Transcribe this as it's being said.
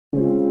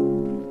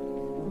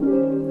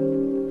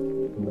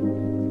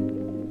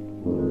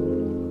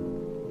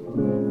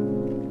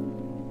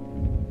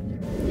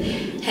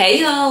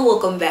Hey y'all,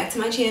 welcome back to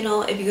my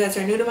channel. If you guys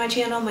are new to my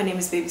channel, my name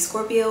is Baby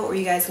Scorpio, or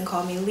you guys can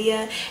call me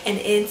Leah. And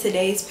in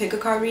today's pick a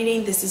card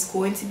reading, this is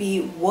going to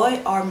be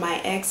what are my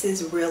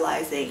exes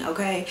realizing.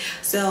 Okay,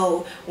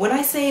 so when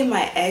I say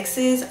my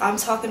exes, I'm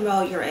talking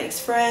about your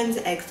ex-friends,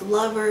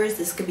 ex-lovers.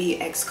 This could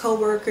be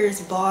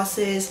ex-co-workers,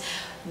 bosses,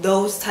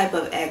 those type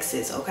of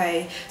exes.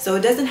 Okay, so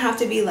it doesn't have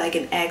to be like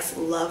an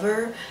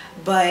ex-lover,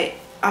 but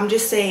I'm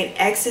just saying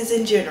exes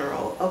in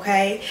general.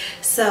 Okay,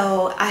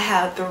 so I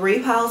have 3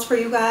 piles for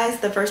you guys.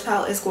 The first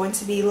pile is going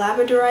to be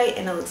labradorite,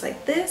 and it looks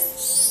like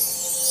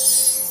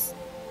this.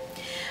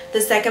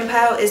 The second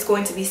pile is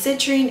going to be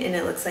citrine, and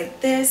it looks like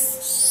this.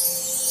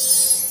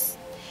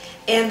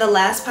 And the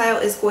last pile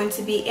is going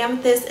to be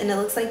amethyst, and it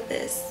looks like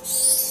this.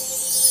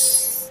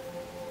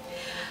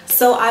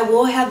 So I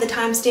will have the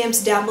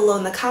timestamps down below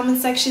in the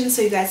comment section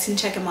so you guys can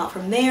check them out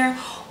from there,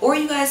 or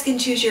you guys can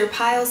choose your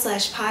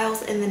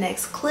pile/piles in the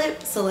next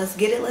clip. So let's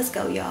get it, let's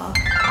go y'all.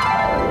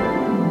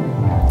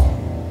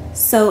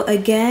 So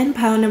again,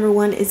 pile number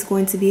 1 is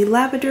going to be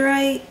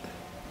labradorite,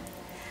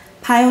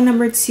 pile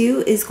number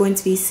 2 is going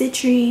to be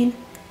citrine,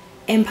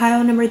 and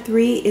pile number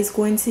 3 is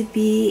going to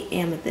be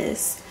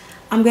amethyst.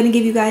 I'm going to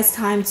give you guys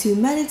time to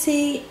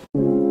meditate.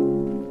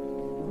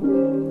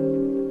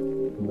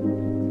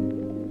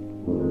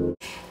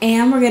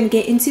 And we're going to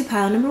get into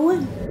pile number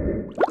 1.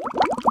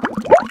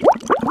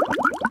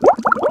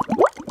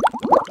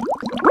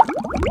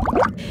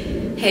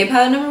 Hey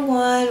pile number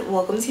 1,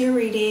 welcome to your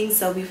reading.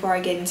 So before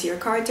I get into your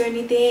cards or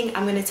anything,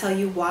 I'm going to tell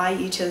you why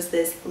you chose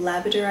this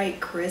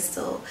labradorite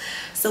crystal.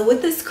 So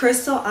with this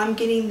crystal, I'm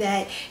getting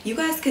that you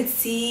guys could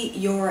see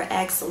your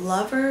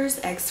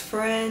ex-lovers,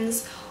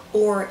 ex-friends,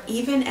 or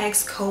even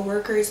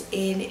ex-co-workers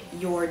in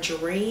your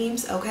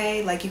dreams.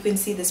 Okay, like you can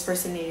see this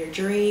person in your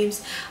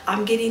dreams.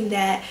 I'm getting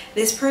that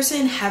this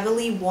person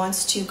heavily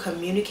wants to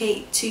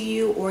communicate to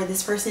you, or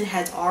this person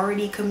has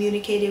already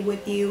communicated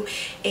with you,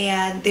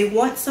 and they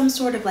want some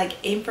sort of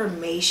like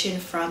information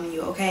from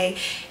you. Okay,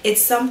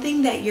 it's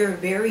something that you're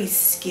very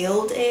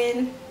skilled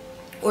in,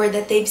 or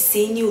that they've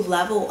seen you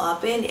level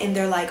up in, and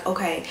they're like,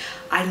 okay,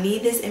 I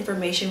need this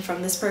information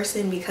from this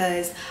person,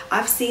 because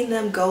I've seen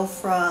them go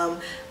from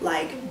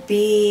like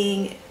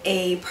being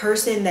a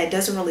person that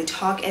doesn't really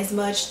talk as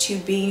much to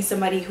being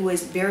somebody who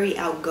is very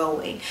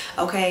outgoing.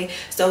 Okay,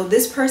 so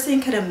this person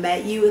could have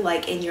met you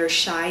like in your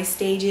shy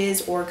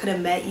stages, or could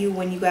have met you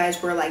when you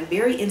guys were like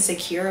very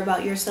insecure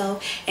about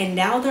yourself, and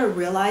now they're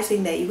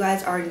realizing that you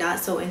guys are not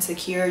so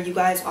insecure. You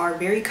guys are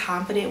very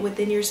confident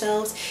within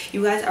yourselves.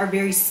 You guys are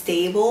very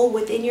stable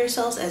within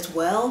yourselves as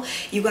well.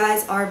 You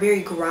guys are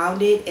very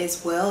grounded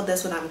as well.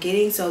 That's what I'm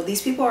getting. So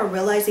these people are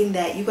realizing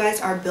that you guys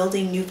are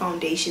building new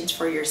foundations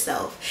for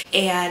yourself,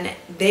 and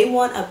they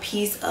want a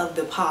piece of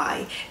the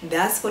pie.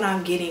 That's what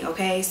I'm getting.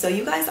 Okay, so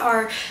you guys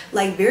are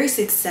like very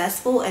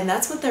successful, and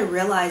that's what they're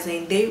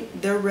realizing.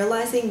 They're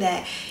realizing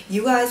that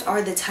you guys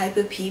are the type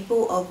of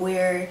people of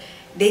where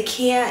they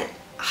can't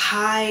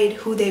hide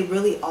who they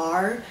really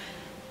are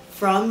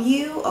from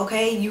you.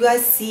 Okay, you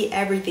guys see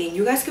everything.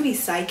 You guys could be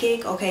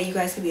psychic. Okay, you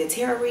guys could be a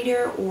tarot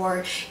reader,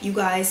 or you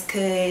guys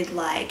could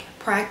like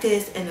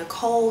practice an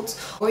occult,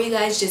 or you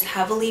guys just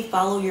heavily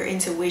follow your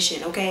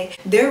intuition. Okay,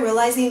 they're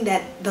realizing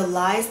that the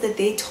lies that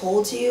they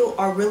told you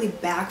are really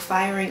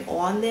backfiring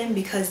on them,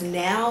 because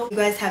now you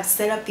guys have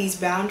set up these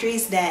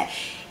boundaries that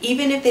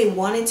even if they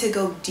wanted to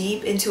go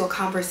deep into a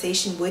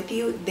conversation with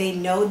you, they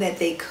know that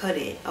they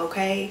couldn't.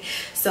 Okay,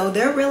 so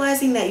they're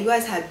realizing that you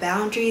guys have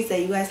boundaries, that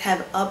you guys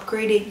have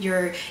upgraded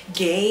your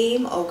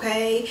game.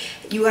 Okay,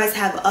 you guys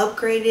have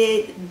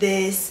upgraded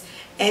this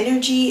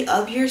energy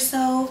of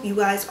yourself. You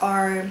guys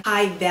are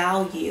high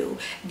value.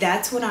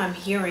 That's what I'm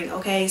hearing.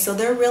 Okay, so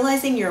they're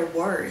realizing your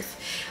worth.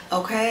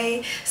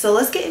 Okay, so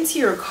let's get into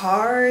your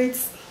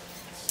cards.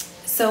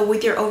 So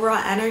with your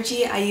overall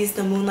energy, I use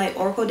the Moonlight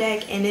Oracle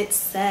deck, and it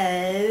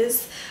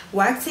says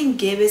waxing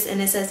gibbous,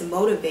 and it says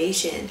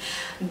motivation.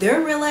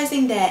 They're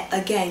realizing that,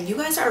 again, you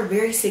guys are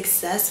very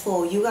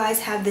successful. You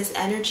guys have this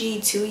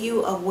energy to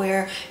you of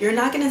where you're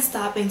not going to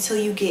stop until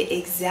you get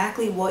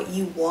exactly what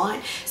you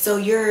want. So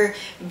you're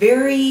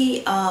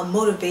very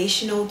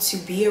motivational to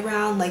be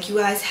around. Like you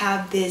guys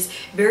have this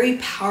very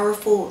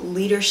powerful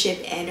leadership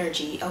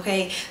energy.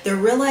 Okay, they're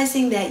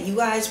realizing that you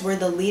guys were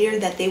the leader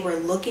that they were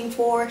looking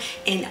for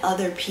in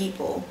other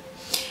people,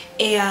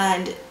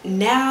 and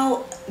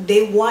now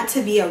they want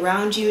to be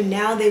around you.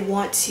 Now they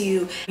want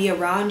to be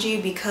around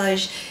you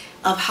because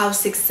of how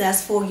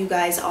successful you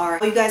guys are.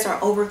 You guys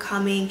are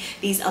overcoming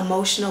these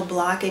emotional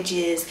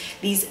blockages,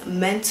 these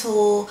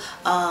mental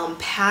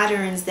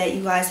patterns that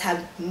you guys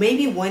have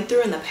maybe went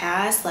through in the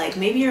past. Like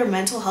maybe your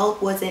mental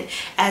health wasn't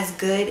as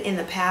good in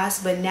the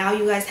past, but now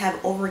you guys have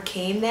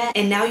overcame that,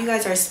 and now you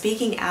guys are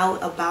speaking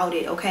out about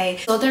it. Okay,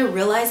 so they're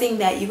realizing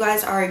that you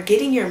guys are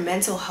getting your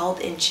mental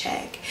health in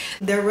check.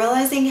 They're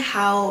realizing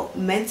how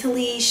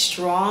mentally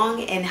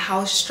strong and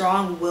how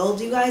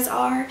strong-willed you guys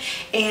are,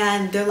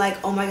 and they're like,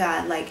 oh my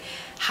god, like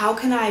how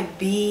can I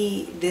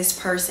be this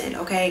person?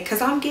 Okay,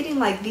 because I'm getting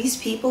like these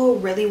people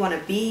really want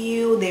to be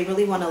you. They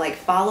really want to like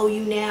follow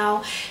you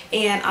now,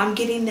 and I'm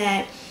getting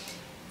that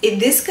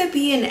this could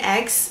be an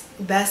ex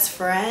best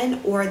friend,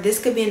 or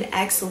this could be an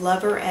ex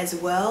lover as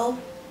well,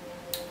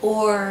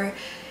 or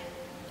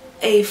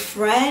a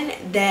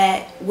friend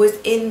that was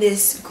in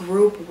this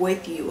group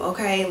with you,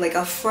 okay? Like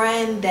a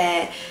friend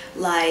that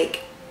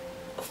like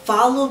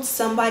followed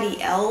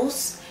somebody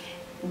else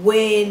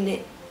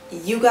when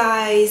you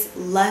guys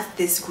left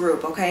this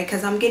group, okay?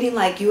 Because I'm getting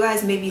like you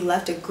guys maybe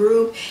left a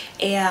group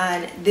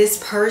and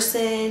this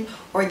person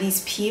or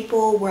these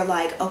people were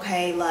like,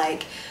 okay,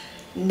 like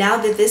now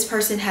that this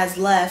person has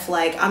left,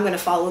 like I'm gonna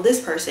follow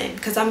this person.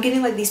 Because I'm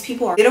getting like these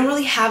people they don't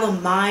really have a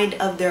mind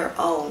of their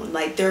own.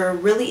 Like they're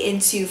really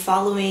into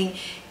following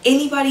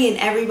anybody and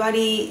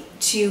everybody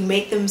to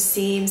make them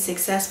seem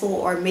successful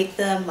or make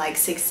them like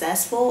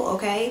successful,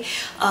 okay?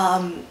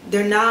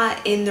 They're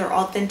not in their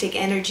authentic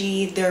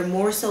energy. They're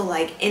more so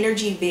like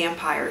energy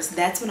vampires.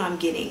 That's what I'm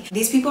getting.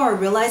 These people are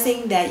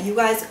realizing that you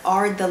guys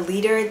are the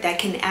leader that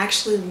can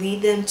actually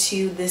lead them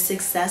to the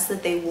success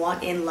that they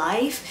want in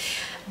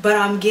life. But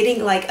I'm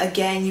getting like,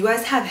 again, you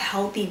guys have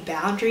healthy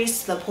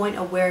boundaries to the point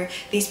of where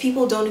these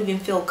people don't even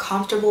feel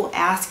comfortable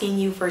asking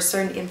you for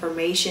certain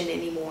information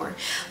anymore.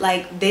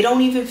 Like they don't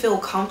even feel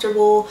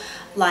comfortable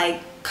like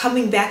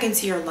coming back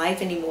into your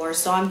life anymore.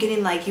 So I'm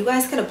getting like you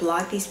guys could have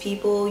blocked these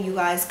people. You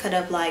guys could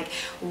have like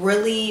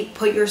really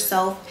put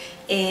yourself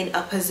in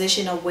a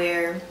position of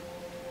where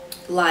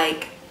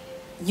like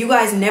you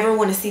guys never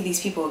want to see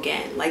these people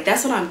again. Like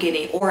that's what I'm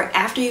getting. Or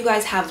after you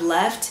guys have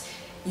left,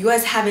 you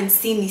guys haven't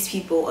seen these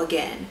people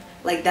again.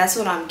 Like that's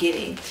what I'm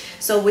getting.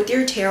 So with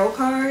your tarot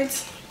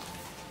cards,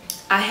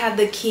 I have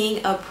the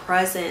King of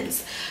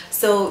Presents.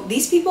 So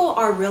these people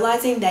are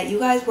realizing that you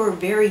guys were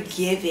very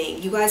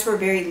giving, you guys were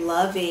very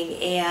loving,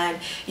 and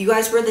you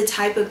guys were the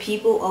type of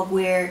people of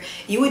where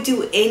you would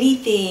do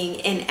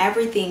anything and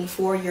everything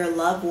for your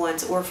loved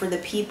ones or for the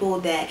people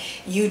that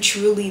you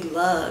truly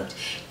loved.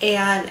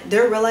 And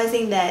they're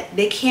realizing that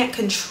they can't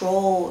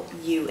control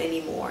you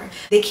anymore.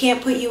 They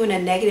can't put you in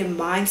a negative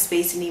mind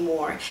space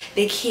anymore.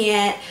 They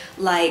can't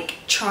like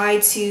try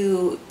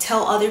to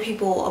tell other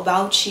people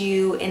about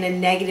you in a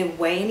negative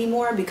way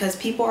anymore, because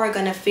people are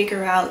going to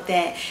figure out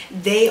that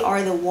they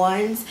are the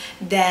ones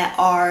that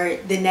are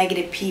the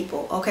negative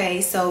people, okay?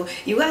 So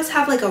you guys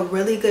have like a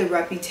really good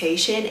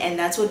reputation, and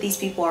that's what these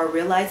people are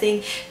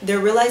realizing. They're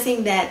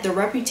realizing that the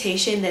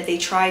reputation that they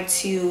try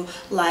to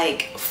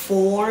like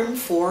form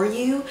for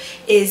you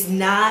is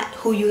not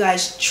who you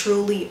guys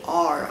truly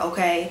are,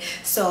 okay?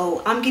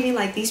 So I'm getting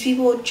like these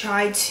people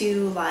try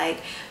to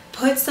like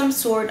put some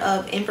sort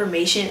of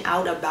information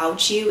out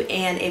about you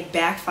and it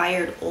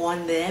backfired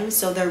on them.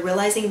 So they're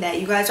realizing that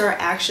you guys are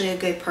actually a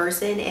good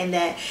person and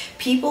that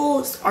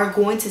people are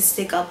going to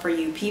stick up for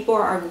you. People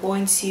are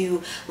going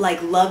to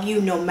like love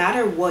you no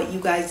matter what you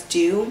guys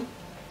do,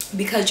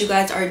 because you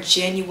guys are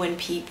genuine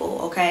people,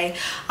 okay?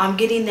 I'm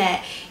getting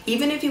that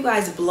even if you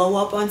guys blow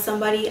up on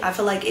somebody, I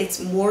feel like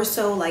it's more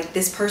so like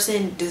this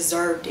person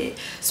deserved it.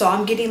 So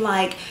I'm getting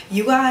like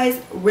you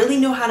guys really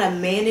know how to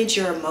manage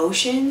your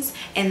emotions,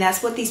 and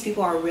that's what these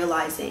people are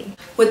realizing.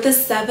 With the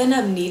Seven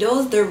of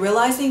Needles, they're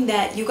realizing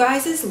that you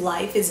guys'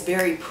 life is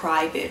very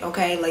private,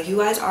 okay? Like you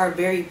guys are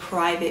very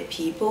private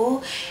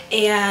people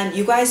and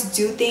you guys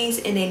do things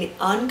in an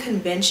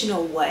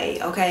unconventional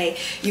way, okay?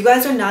 You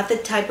guys are not the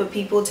type of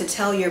people to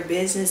tell your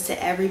business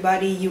to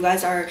everybody. You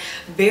guys are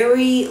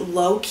very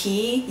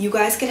low-key. You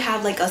guys could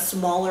have like a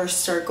smaller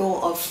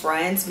circle of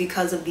friends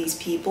because of these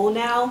people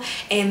now,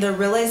 and they're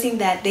realizing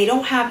that they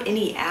don't have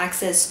any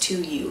access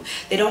to you.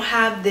 They don't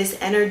have this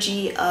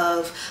energy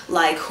of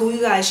like who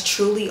you guys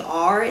truly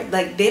are.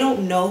 Like they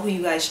don't know who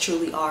you guys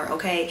truly are,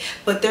 okay?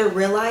 But they're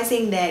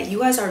realizing that you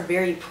guys are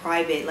very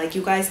private. Like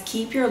you guys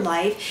keep your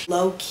life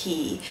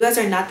low-key. You guys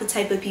are not the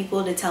type of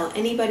people to tell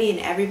anybody and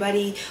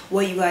everybody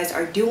what you guys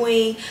are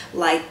doing.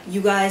 Like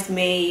you guys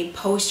may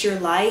post your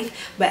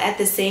life, but at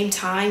the same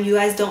time you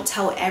guys don't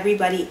tell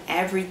everybody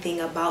everything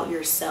about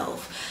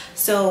yourself.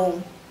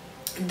 So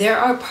there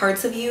are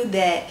parts of you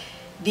that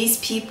these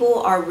people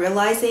are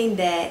realizing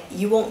that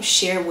you won't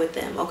share with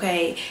them,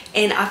 okay?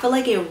 And I feel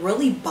like it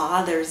really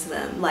bothers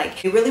them.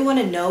 Like you really want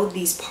to know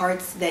these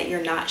parts that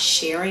you're not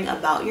sharing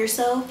about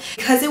yourself,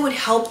 because it would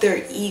help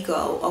their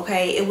ego,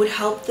 okay? It would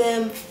help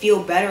them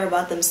feel better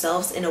about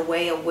themselves in a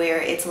way of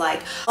where it's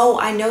like, oh,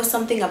 I know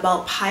something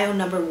about pile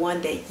number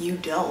one that you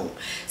don't.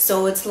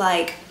 So it's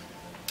like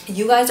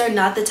you guys are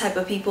not the type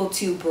of people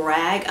to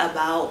brag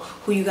about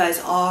who you guys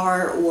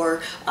are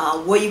or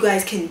what you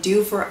guys can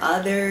do for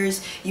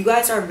others. You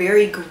guys are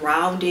very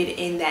grounded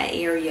in that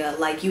area.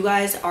 Like you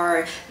guys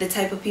are the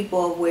type of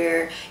people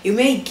where you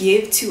may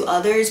give to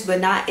others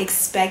but not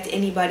expect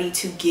anybody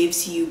to give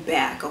to you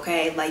back,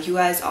 okay? Like you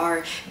guys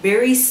are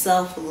very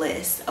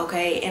selfless,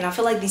 okay? And I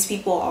feel like these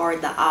people are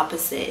the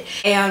opposite.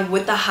 And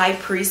with the High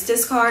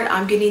Priestess card,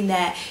 I'm getting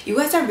that you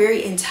guys are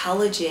very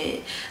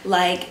intelligent.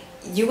 Like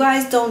you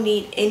guys don't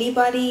need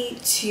anybody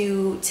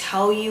to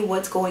tell you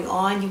what's going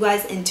on. You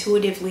guys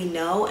intuitively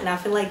know, and I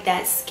feel like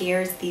that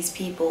scares these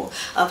people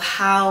of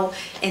how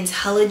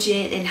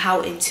intelligent and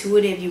how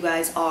intuitive you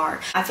guys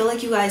are. I feel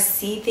like you guys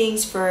see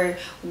things for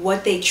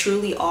what they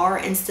truly are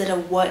instead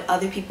of what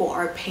other people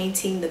are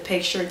painting the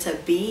picture to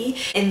be.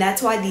 And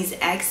that's why these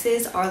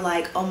exes are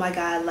like, oh my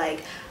god,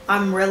 like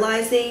I'm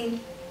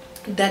realizing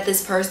that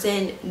this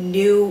person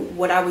knew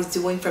what I was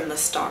doing from the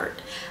start.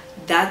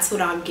 That's what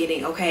I'm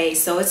getting, okay?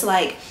 So it's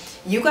like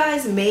you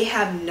guys may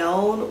have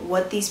known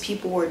what these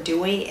people were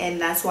doing,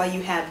 and that's why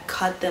you have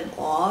cut them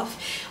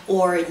off,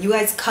 or you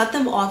guys cut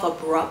them off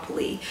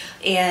abruptly.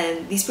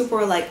 And these people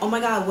are like, oh my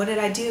god, what did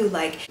I do?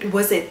 Like,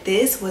 was it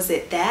this? Was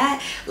it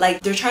that?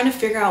 Like, they're trying to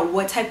figure out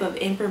what type of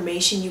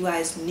information you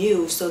guys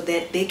knew so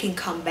that they can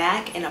come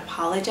back and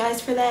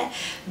apologize for that.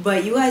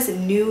 But you guys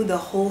knew the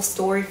whole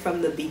story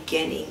from the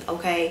beginning,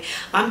 okay?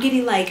 I'm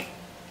getting like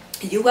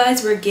you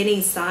guys were getting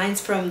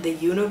signs from the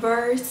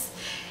universe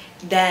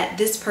that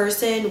this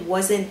person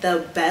wasn't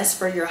the best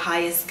for your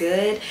highest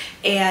good,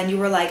 and you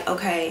were like,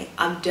 okay,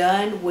 I'm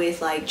done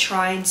with like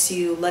trying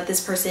to let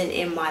this person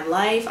in my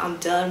life. I'm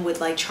done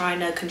with like trying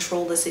to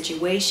control the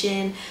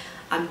situation.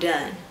 I'm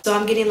done. So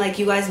I'm getting like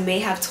you guys may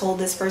have told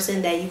this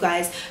person that you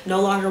guys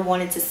no longer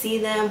wanted to see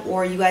them,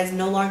 or you guys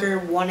no longer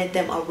wanted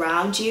them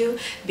around you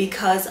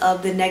because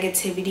of the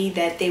negativity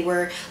that they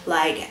were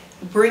like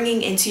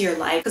bringing into your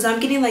life. Because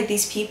I'm getting like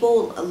these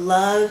people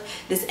love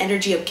this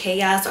energy of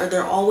chaos, or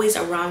they're always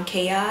around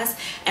chaos.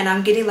 And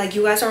I'm getting like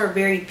you guys are a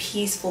very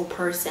peaceful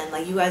person.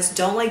 Like you guys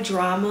don't like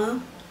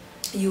drama.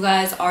 You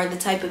guys are the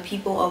type of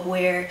people of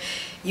where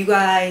you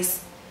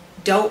guys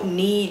don't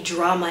need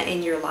drama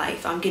in your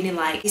life. I'm getting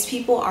like these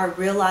people are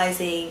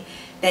realizing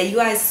that you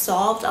guys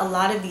solved a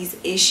lot of these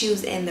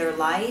issues in their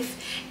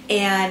life,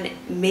 and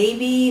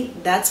maybe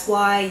that's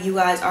why you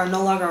guys are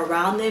no longer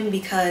around them.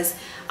 Because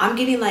I'm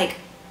getting like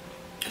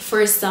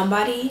for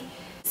somebody,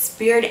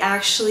 spirit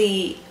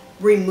actually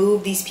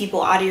removed these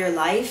people out of your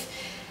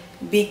life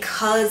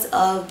because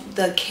of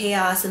the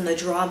chaos and the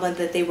drama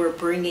that they were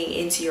bringing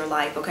into your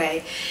life,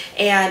 okay?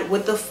 And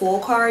with the Fool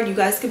card, you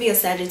guys could be a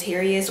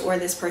Sagittarius, or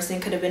this person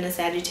could have been a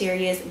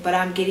Sagittarius, but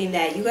I'm getting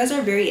that you guys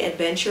are very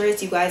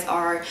adventurous. You guys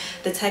are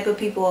the type of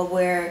people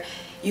where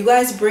you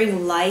guys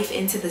bring life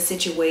into the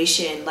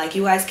situation. Like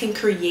you guys can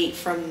create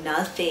from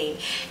nothing.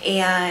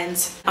 And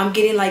I'm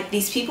getting like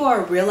these people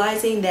are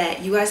realizing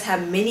that you guys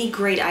have many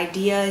great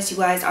ideas. You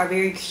guys are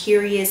very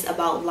curious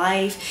about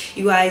life.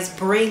 You guys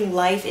bring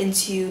life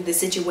into the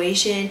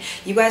situation.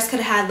 You guys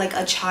could have had like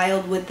a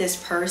child with this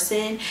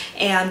person,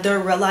 and they're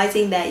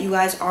realizing that you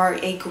guys are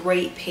a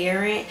great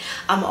parent.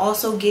 I'm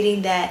also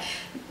getting that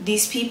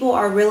these people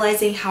are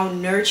realizing how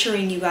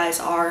nurturing you guys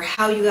are,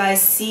 how you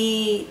guys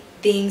see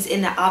things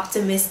in an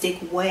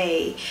optimistic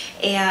way.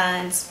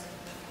 And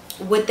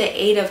with the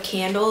 8 of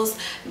Candles,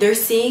 they're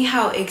seeing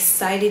how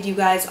excited you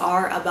guys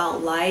are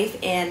about life,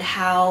 and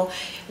how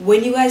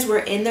when you guys were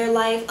in their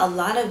life, a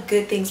lot of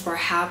good things were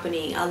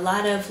happening. A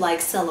lot of like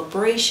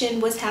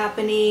celebration was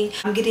happening.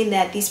 I'm getting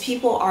that these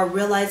people are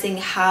realizing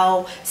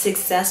how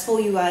successful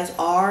you guys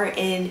are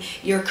in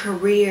your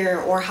career,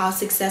 or how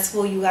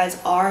successful you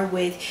guys are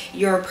with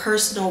your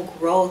personal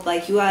growth.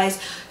 Like you guys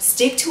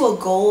stick to a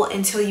goal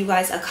until you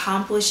guys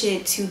accomplish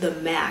it to the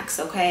max,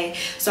 okay?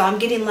 So I'm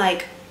getting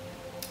like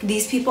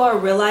these people are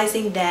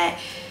realizing that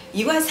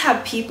you guys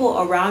have people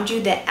around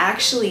you that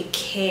actually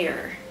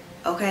care,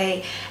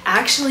 okay?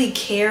 Actually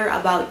care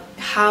about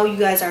how you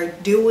guys are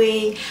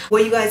doing,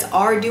 what you guys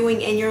are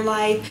doing in your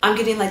life. I'm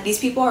getting like these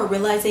people are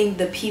realizing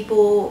the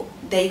people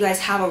that you guys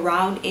have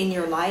around in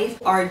your life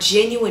are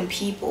genuine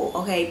people,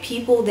 okay?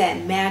 People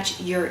that match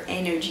your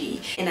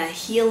energy in a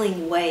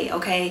healing way,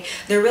 okay?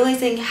 They're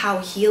realizing how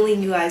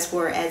healing you guys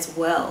were as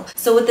well.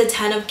 So with the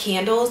 10 of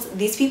Candles,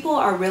 these people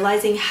are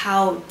realizing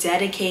how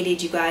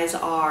dedicated you guys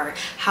are,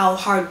 how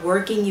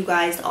hardworking you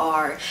guys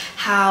are,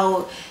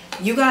 how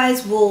you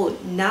guys will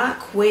not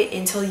quit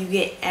until you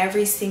get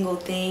every single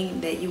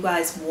thing that you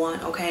guys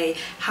want, okay?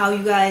 How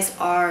you guys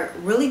are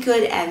really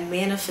good at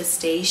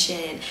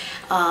manifestation.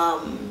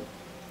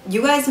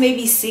 You guys may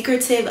be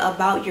secretive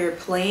about your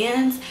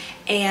plans,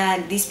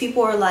 and these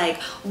people are like,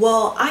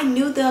 well, I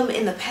knew them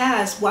in the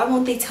past, why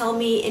won't they tell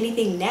me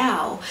anything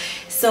now?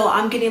 So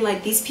I'm getting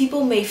like these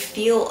people may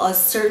feel a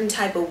certain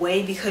type of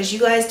way because you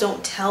guys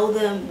don't tell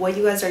them what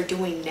you guys are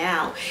doing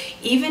now,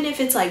 even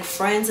if it's like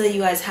friends that you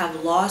guys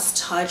have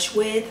lost touch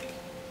with.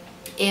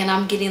 And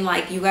I'm getting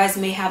like you guys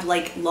may have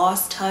like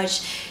lost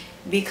touch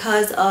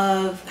because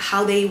of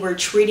how they were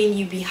treating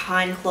you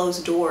behind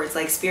closed doors.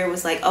 Like spirit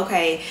was like,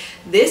 okay,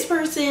 this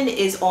person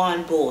is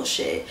on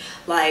bullshit,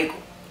 like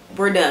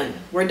we're done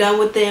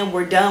with them.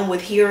 We're done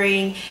with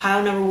hearing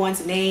pile number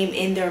one's name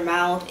in their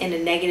mouth in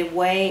a negative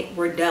way.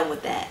 We're done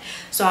with that.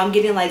 So I'm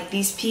getting like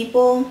these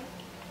people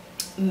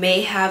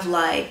may have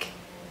like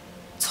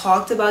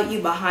talked about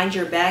you behind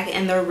your back,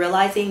 and they're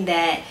realizing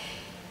that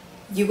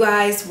you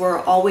guys were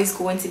always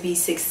going to be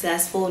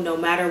successful no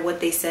matter what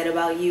they said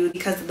about you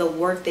because of the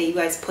work that you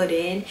guys put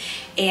in.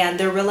 And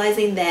they're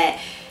realizing that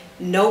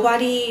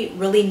nobody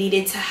really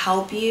needed to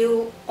help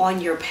you on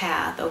your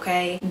path,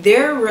 okay?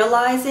 They're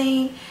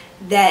realizing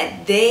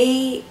that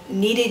they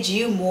needed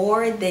you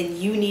more than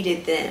you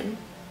needed them.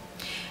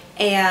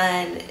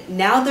 And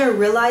now they're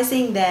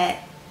realizing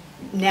that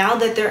now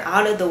that they're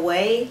out of the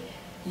way,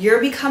 you're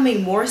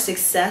becoming more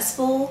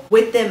successful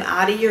with them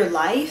out of your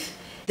life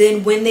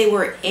than when they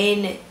were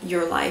in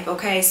your life,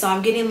 okay? So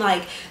I'm getting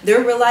like,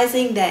 they're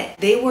realizing that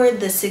they were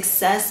the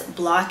success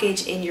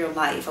blockage in your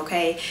life,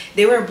 okay?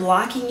 They were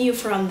blocking you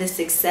from the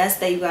success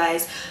that you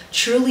guys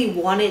truly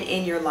wanted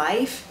in your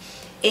life.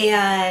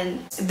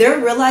 And they're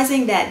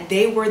realizing that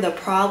they were the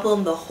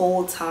problem the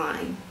whole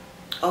time.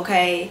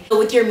 Okay, so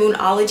with your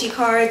Moonology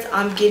cards,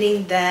 I'm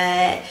getting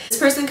that this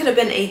person could have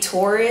been a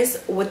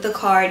Taurus. With the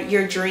card,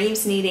 your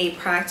dreams need a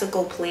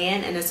practical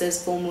plan, and it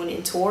says full moon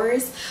in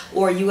Taurus.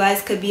 Or you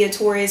guys could be a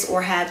Taurus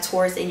or have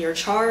Taurus in your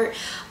chart,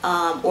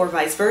 or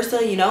vice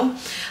versa, you know.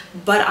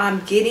 But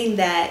I'm getting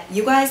that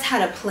you guys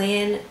had a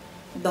plan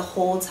the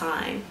whole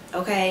time,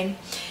 okay?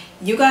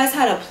 You guys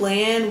had a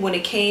plan when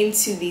it came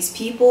to these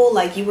people.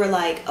 Like, you were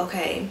like,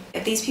 okay,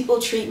 if these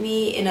people treat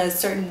me in a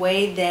certain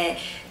way that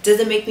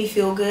doesn't make me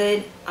feel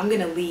good, I'm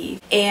gonna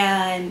leave.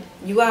 And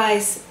you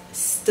guys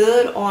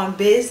stood on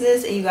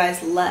business and you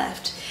guys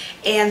left.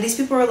 And these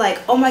people were like,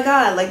 oh my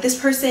God, like this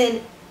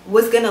person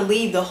was gonna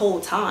leave the whole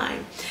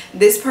time.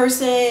 This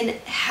person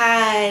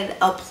had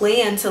a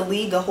plan to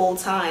leave the whole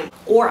time.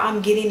 Or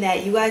I'm getting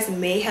that you guys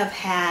may have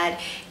had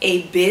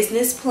a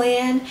business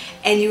plan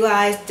and you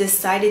guys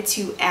decided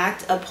to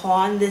act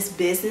upon this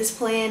business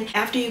plan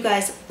after you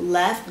guys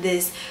left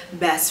this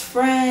best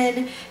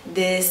friend,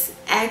 this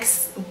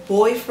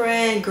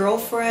ex-boyfriend,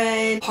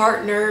 girlfriend,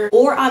 partner.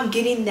 Or I'm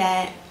getting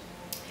that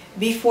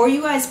before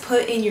you guys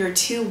put in your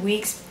 2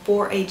 weeks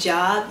for a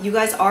job, you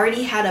guys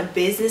already had a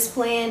business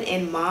plan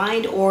in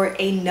mind or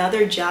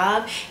another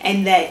job,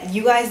 and that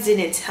you guys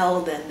didn't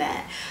tell them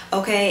that,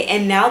 okay?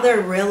 And now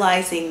they're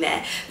realizing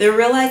that. They're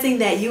realizing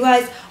that you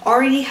guys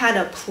already had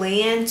a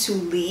plan to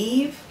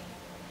leave,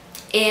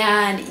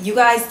 and you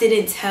guys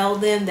didn't tell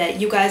them that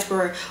you guys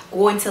were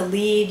going to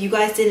leave. You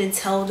guys didn't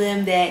tell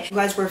them that you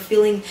guys were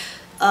feeling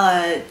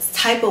a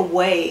type of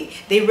way.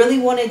 They really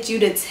wanted you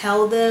to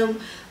tell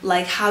them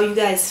like how you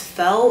guys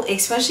felt,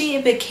 especially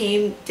if it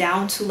came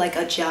down to like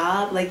a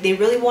job. Like, they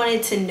really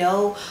wanted to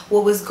know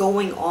what was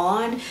going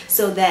on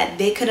so that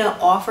they could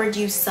have offered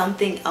you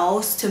something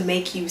else to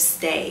make you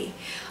stay,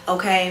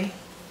 okay?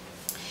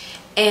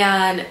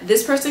 And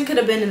this person could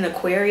have been an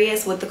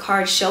Aquarius with the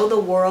card show the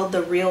world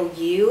the real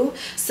you.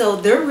 So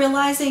they're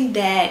realizing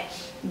that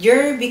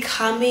you're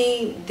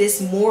becoming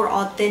this more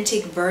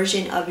authentic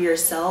version of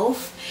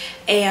yourself,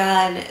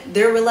 and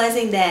they're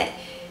realizing that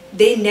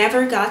they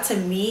never got to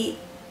meet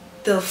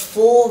the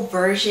full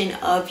version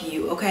of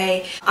you,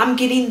 okay? I'm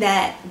getting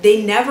that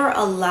they never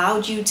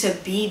allowed you to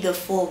be the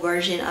full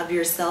version of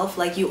yourself.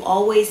 Like, you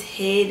always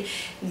hid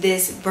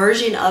this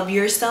version of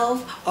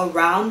yourself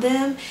around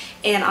them.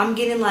 And I'm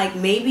getting like,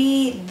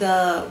 maybe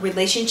the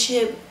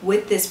relationship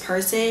with this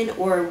person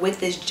or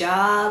with this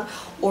job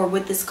or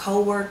with this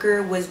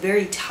coworker was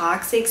very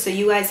toxic, so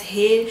you guys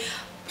hid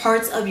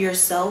parts of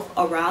yourself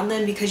around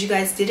them because you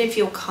guys didn't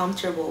feel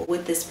comfortable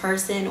with this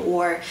person,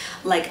 or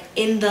like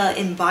in the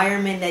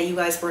environment that you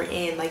guys were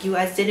in. Like, you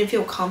guys didn't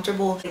feel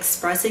comfortable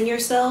expressing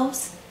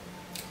yourselves.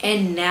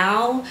 And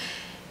now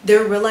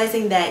they're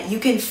realizing that you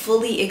can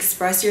fully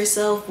express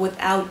yourself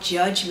without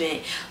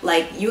judgment.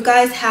 Like, you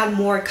guys have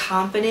more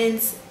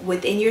confidence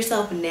within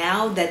yourself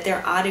now that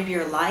they're out of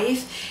your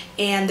life,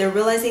 and they're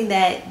realizing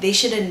that they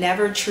should have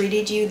never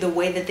treated you the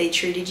way that they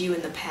treated you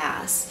in the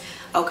past,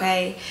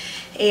 okay?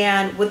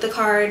 And with the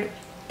card,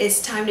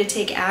 it's time to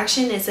take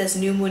action. It says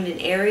new moon in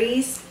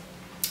Aries.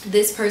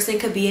 This person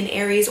could be in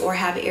Aries or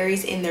have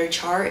Aries in their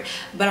chart,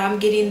 but I'm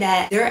getting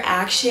that their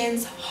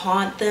actions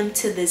haunt them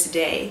to this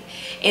day.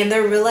 And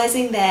they're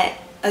realizing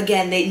that,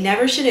 again, they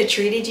never should have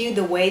treated you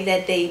the way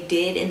that they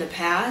did in the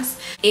past.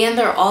 And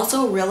they're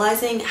also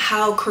realizing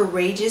how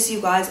courageous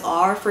you guys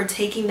are for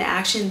taking the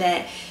action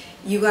that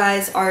you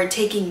guys are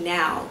taking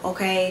now,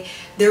 okay?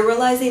 They're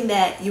realizing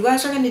that you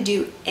guys are going to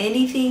do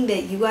anything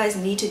that you guys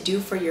need to do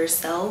for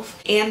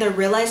yourself, and they're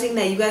realizing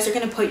that you guys are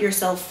going to put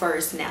yourself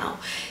first now.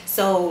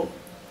 So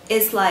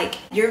it's like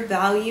your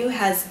value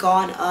has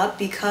gone up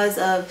because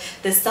of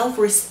the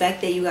self-respect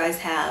that you guys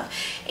have,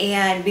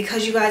 and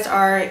because you guys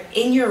are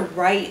in your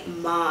right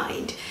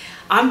mind.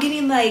 I'm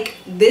getting like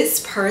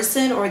this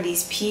person or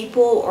these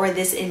people or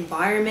this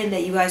environment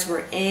that you guys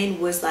were in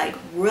was like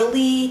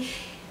really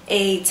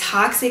a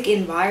toxic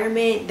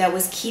environment that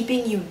was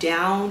keeping you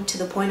down to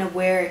the point of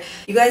where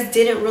you guys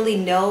didn't really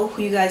know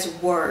who you guys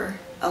were,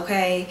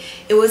 okay?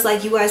 It was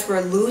like you guys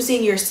were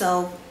losing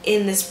yourself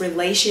in this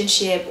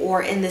relationship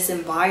or in this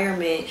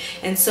environment.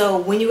 And so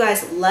when you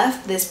guys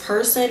left this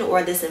person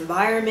or this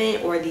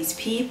environment or these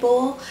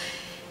people,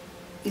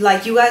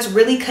 like, you guys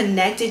really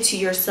connected to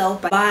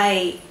yourself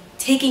by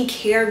taking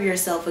care of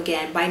yourself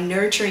again, by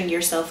nurturing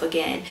yourself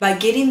again, by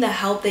getting the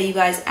help that you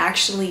guys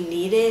actually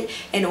needed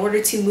in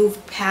order to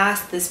move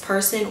past this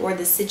person or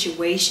the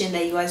situation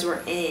that you guys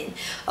were in,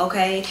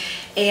 okay?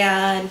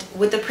 And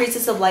with the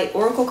Priestess of Light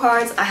Oracle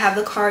cards, I have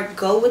the card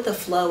Go with the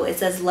Flow. It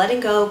says letting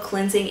go,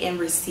 cleansing, and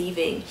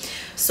receiving.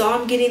 So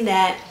I'm getting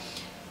that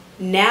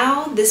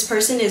now this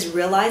person is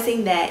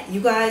realizing that you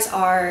guys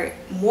are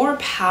more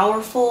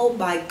powerful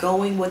by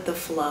going with the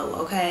flow,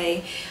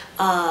 okay?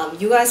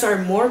 You guys are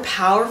more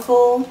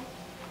powerful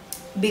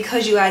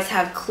because you guys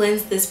have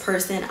cleansed this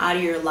person out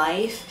of your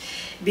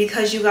life,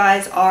 because you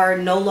guys are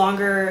no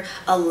longer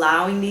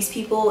allowing these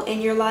people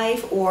in your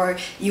life, or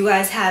you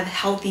guys have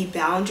healthy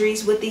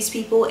boundaries with these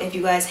people if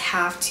you guys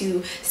have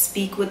to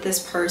speak with this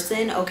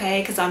person,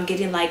 okay? Because I'm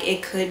getting like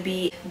it could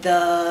be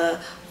the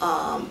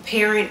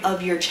parent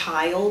of your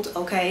child,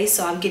 okay?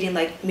 So I'm getting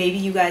like maybe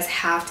you guys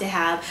have to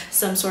have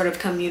some sort of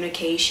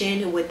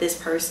communication with this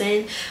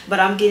person, but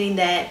I'm getting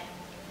that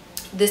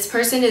this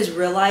person is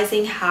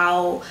realizing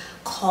how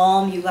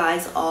calm you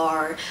guys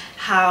are,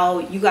 how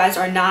you guys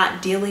are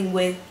not dealing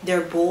with their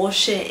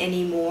bullshit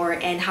anymore,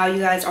 and how you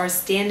guys are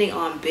standing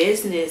on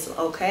business,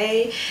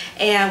 okay?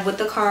 And with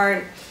the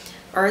card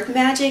Earth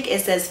Magic, it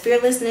says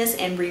fearlessness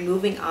and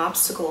removing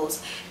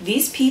obstacles.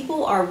 These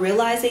people are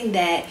realizing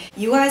that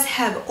you guys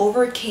have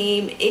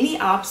overcame any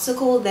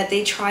obstacle that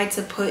they tried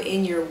to put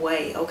in your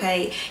way,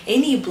 okay?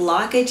 Any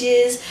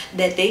blockages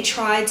that they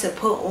tried to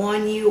put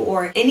on you,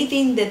 or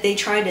anything that they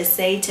tried to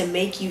say to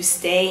make you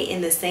stay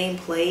in the same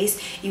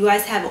place, you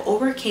guys have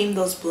overcame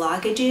those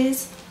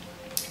blockages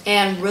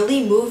and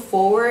really move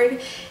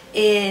forward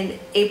in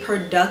a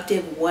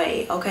productive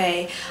way,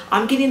 okay?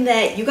 I'm getting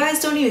that you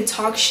guys don't even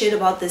talk shit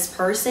about this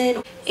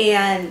person,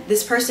 and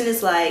this person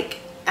is like,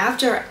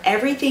 after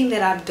everything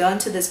that I've done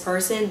to this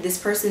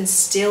person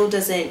still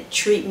doesn't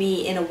treat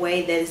me in a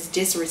way that is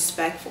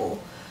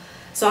disrespectful.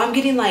 So I'm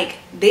getting like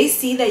they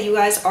see that you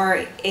guys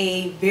are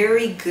a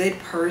very good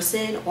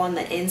person on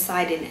the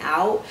inside and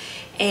out,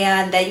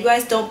 and that you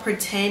guys don't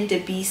pretend to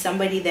be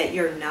somebody that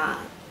you're not.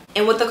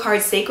 And with the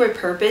card Sacred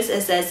Purpose,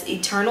 it says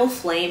eternal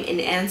flame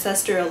and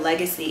ancestral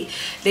legacy.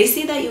 They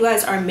see that you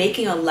guys are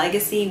making a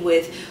legacy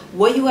with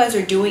what you guys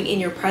are doing in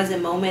your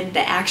present moment, the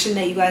action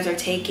that you guys are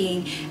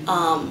taking,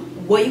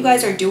 what you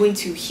guys are doing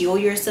to heal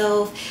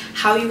yourself,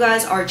 how you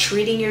guys are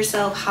treating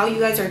yourself, how you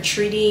guys are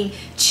treating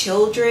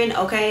children,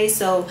 okay?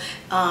 So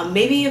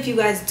maybe if you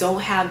guys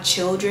don't have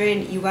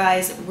children, you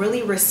guys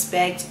really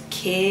respect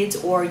kids,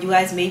 or you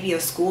guys may be a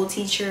school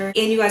teacher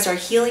and you guys are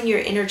healing your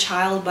inner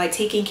child by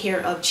taking care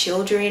of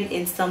children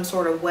in some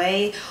sort of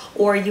way,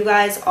 or you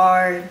guys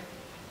are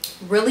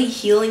really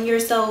healing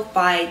yourself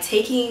by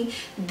taking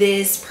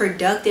this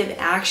productive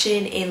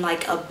action in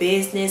like a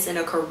business and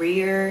a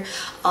career,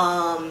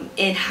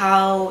 and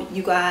how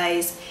you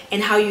guys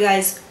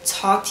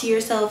talk to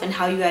yourself and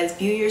how you guys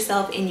view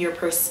yourself in your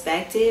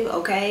perspective,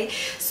 okay?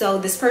 So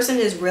this person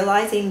is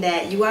realizing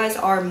that you guys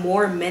are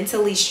more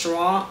mentally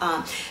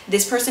strong.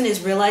 This person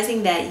is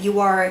realizing that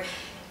you are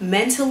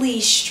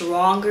mentally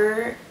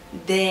stronger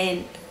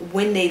than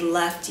when they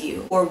left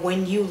you or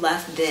when you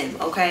left them,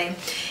 okay?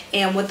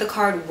 And with the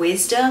card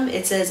Wisdom,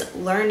 it says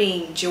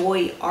learning,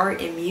 joy, art,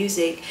 and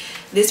music.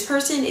 This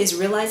person is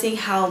realizing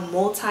how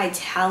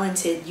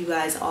multi-talented you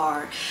guys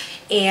are,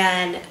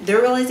 and they're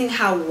realizing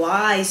how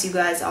wise you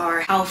guys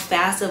are, how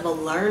fast of a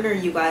learner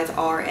you guys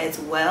are as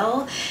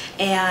well,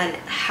 and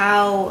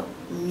how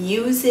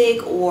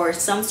music or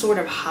some sort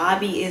of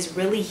hobby is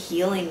really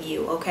healing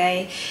you,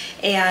 okay?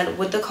 And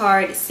with the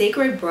card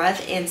Sacred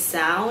Breath and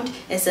Sound,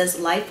 it says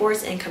life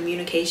force and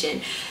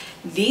communication.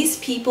 These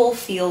people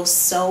feel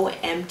so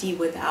empty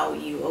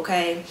without you,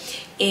 okay?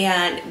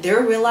 And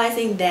they're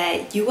realizing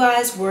that you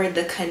guys were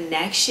the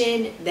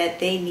connection that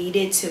they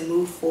needed to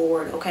move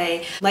forward,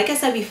 okay? Like I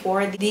said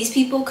before, these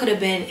people could have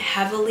been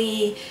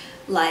heavily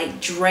like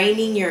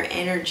draining your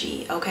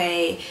energy,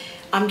 okay?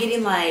 I'm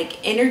getting like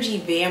energy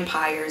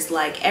vampires.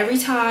 Like every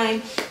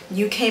time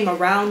you came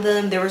around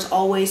them, there was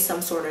always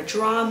some sort of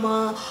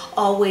drama,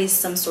 always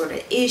some sort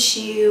of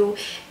issue.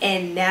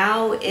 And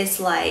now it's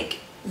like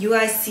you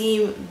guys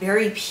seem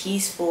very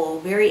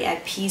peaceful, very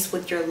at peace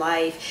with your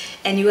life,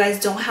 and you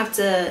guys don't have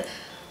to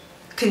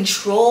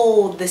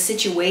control the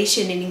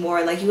situation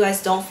anymore. Like you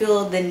guys don't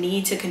feel the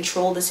need to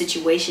control the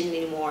situation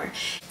anymore.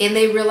 And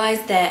they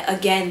realized that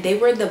again, they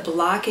were the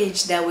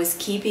blockage that was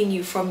keeping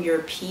you from your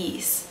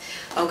peace,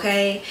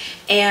 okay?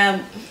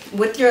 And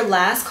with your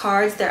last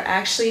cards, they're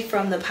actually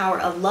from the Power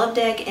of Love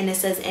deck, and it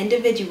says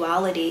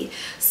individuality.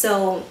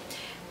 So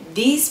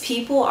these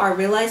people are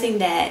realizing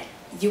that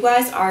you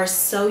guys are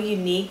so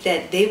unique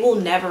that they will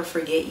never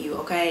forget you,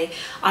 okay?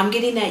 I'm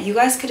getting that you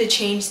guys could have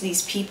changed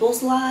these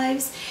people's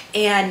lives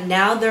and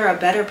now they're a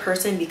better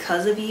person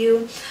because of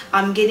you.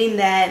 I'm getting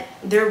that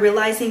they're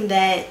realizing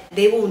that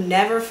they will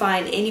never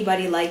find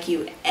anybody like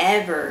you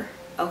ever,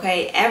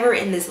 okay? Ever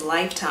in this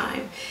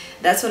lifetime.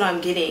 That's what I'm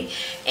getting.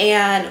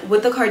 And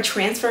with the card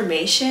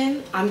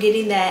Transformation, I'm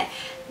getting that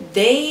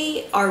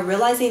they are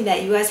realizing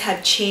that you guys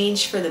have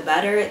changed for the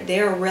better.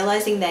 They're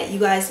realizing that you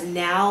guys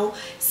now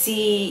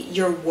see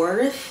your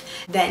worth,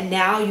 that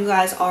now you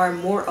guys are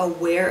more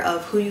aware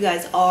of who you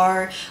guys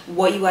are,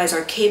 what you guys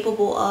are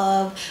capable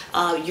of,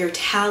 your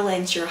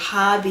talents, your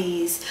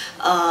hobbies.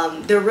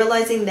 They're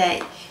realizing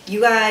that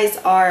you guys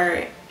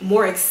are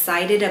more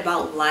excited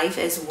about life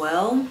as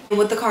well. And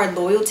with the card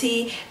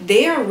loyalty,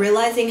 they are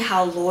realizing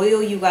how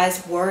loyal you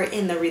guys were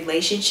in the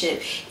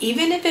relationship.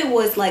 Even if it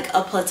was like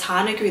a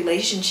platonic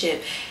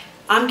relationship,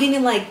 I'm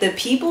getting like the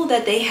people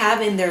that they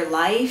have in their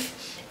life,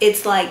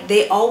 it's like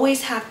they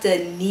always have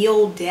to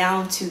kneel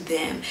down to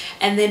them.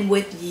 And then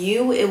with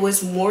you, it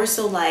was more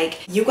so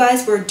like you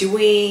guys were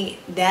doing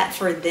that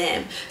for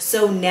them.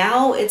 So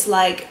now it's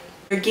like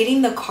you're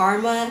getting the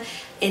karma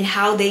in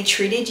how they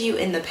treated you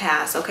in the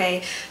past,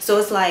 okay? So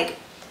it's like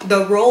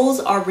the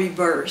roles are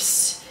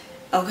reversed,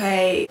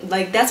 okay?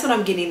 Like that's what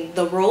I'm getting.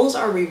 The roles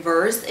are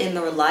reversed in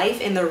their life,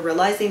 and they're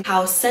realizing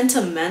how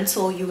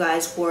sentimental you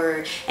guys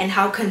were and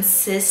how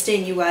consistent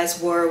you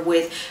guys were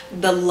with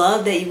the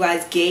love that you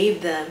guys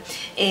gave them,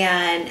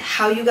 and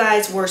how you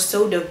guys were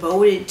so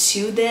devoted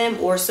to them,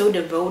 or so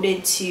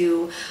devoted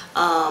to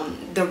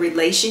the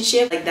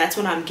relationship. Like that's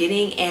what I'm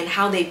getting, and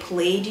how they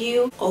played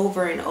you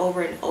over and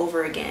over and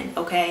over again,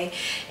 okay?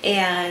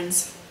 And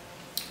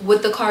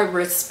with the card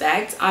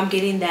respect, I'm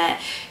getting that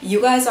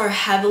you guys are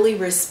heavily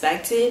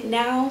respected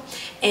now,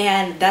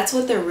 and that's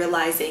what they're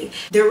realizing.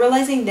 They're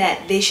realizing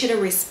that they should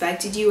have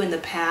respected you in the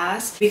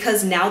past,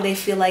 because now they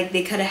feel like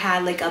they could have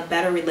had like a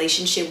better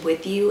relationship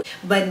with you.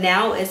 But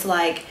now it's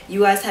like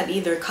you guys have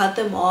either cut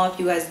them off,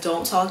 you guys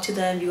don't talk to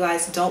them, you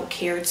guys don't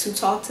care to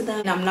talk to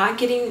them. And I'm not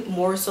getting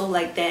more so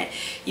like that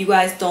you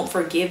guys don't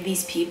forgive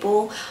these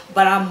people,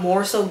 but I'm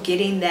more so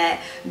getting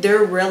that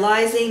they're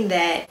realizing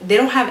that they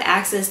don't have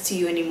access to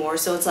you anymore.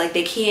 So it's like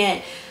they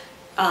can't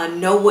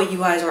know what you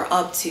guys are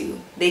up to.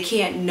 They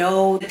can't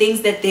know the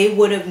things that they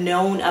would have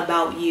known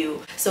about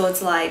you. So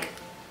it's like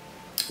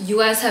you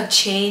guys have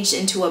changed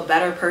into a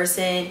better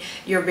person.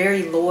 You're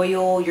very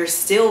loyal. You're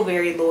still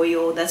very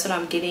loyal. That's what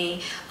I'm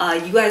getting.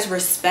 You guys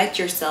respect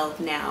yourself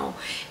now,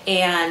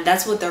 and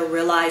that's what they're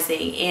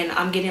realizing. And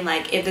I'm getting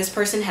like, if this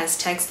person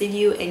has texted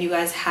you and you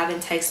guys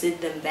haven't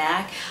texted them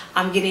back,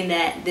 I'm getting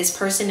that this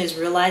person is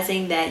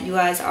realizing that you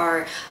guys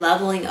are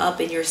leveling up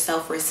in your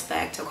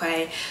self-respect,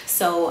 okay?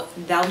 So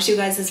that was you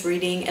guys'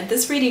 reading. If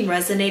this reading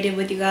resonated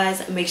with you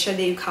guys, make sure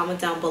that you comment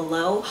down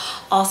below.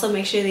 Also,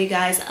 make sure that you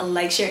guys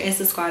like, share, and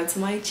subscribe to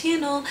my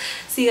channel.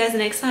 See you guys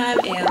next time,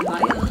 and bye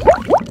y'all.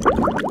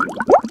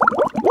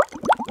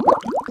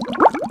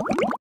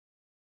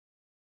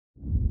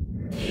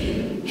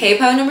 Hey,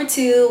 pile number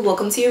 2,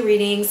 welcome to your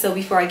reading. So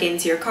before I get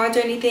into your cards or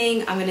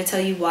anything, I'm going to tell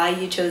you why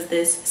you chose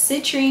this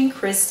citrine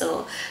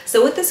crystal.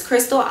 So with this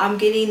crystal, I'm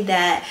getting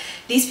that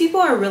these people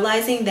are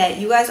realizing that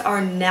you guys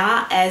are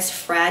not as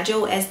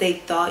fragile as they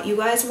thought you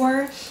guys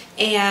were.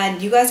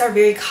 And you guys are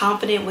very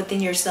confident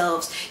within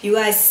yourselves. You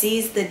guys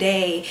seize the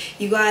day.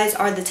 You guys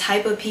are the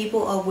type of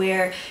people of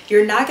where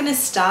you're not going to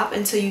stop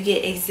until you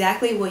get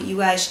exactly what you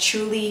guys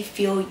truly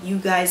feel you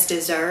guys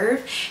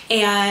deserve.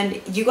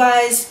 And you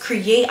guys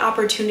create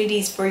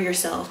opportunities for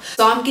yourself.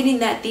 So I'm getting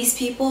that these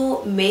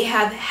people may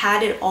have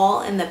had it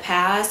all in the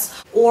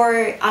past,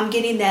 or I'm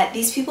getting that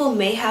these people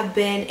may have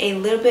been a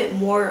little bit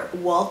more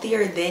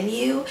wealthier than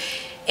you,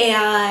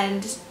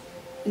 and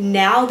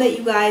now that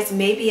you guys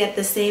may be at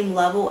the same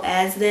level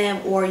as them,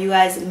 or you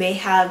guys may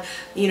have,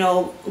 you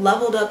know,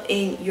 leveled up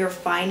in your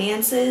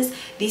finances,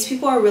 these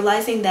people are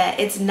realizing that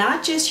it's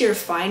not just your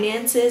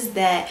finances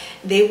that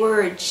they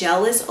were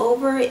jealous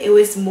over. It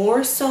was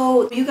more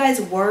so you guys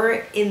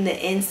were in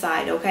the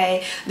inside,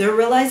 okay? They're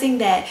realizing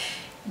that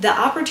the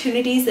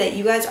opportunities that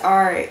you guys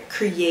are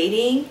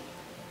creating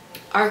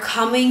are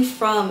coming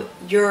from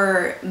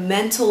your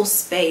mental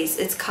space.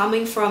 It's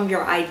coming from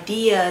your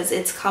ideas.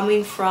 It's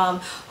coming from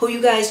who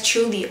you guys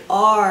truly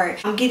are.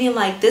 I'm getting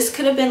like this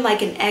could have been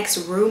like an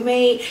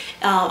ex-roommate.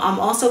 I'm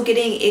also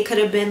getting it could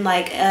have been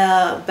like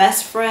a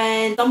best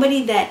friend,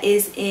 somebody that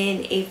is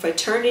in a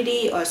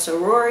fraternity or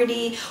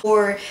sorority,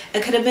 or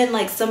it could have been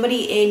like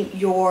somebody in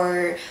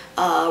your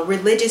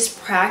religious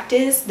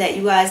practice that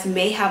you guys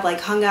may have like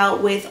hung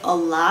out with a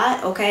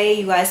lot, okay?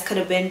 You guys could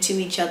have been to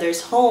each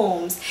other's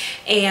homes,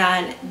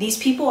 and these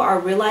people are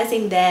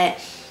realizing that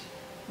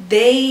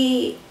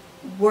they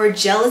were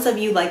jealous of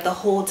you like the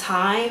whole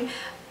time,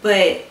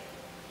 but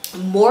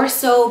more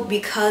so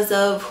because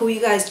of who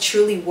you guys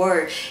truly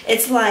were.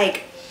 It's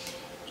like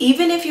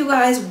even if you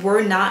guys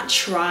were not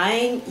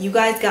trying, you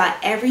guys got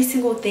every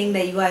single thing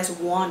that you guys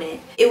wanted.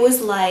 It was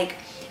like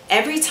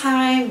every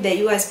time that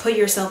you guys put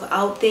yourself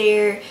out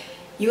there,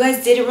 you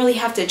guys didn't really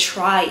have to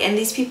try, and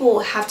these people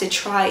have to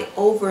try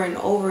over and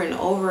over and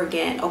over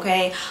again,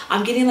 okay?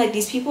 I'm getting like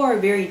these people are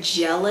very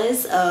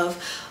jealous of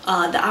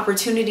the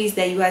opportunities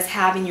that you guys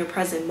have in your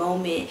present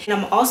moment. And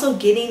I'm also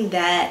getting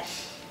that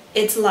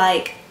it's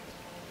like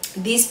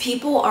these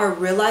people are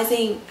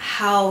realizing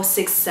how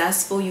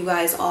successful you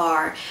guys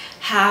are,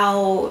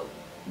 how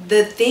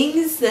the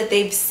things that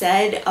they've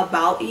said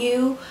about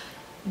you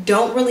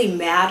don't really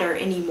matter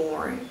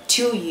anymore to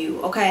to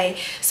you, okay?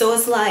 So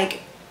it's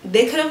like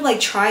they could have like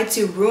tried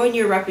to ruin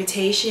your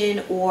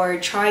reputation or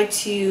try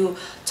to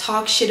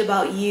talk shit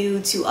about you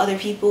to other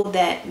people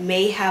that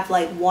may have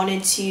like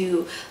wanted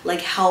to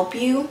like help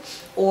you,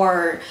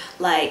 or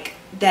like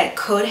that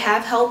could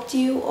have helped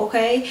you,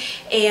 okay?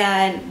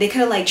 And they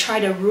could have like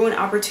tried to ruin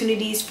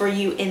opportunities for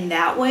you in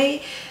that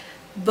way,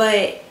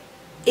 but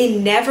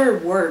it never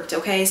worked,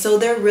 okay? So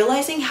they're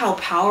realizing how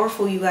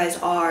powerful you guys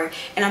are,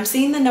 and I'm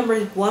seeing the number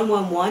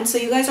 111. So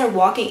you guys are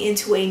walking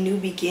into a new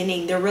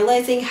beginning. They're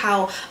realizing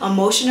how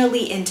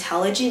emotionally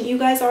intelligent you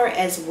guys are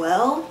as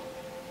well,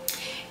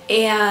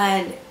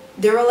 and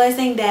they're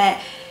realizing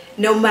that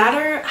no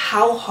matter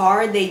how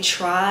hard they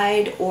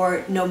tried,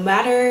 or no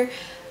matter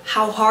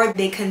how hard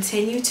they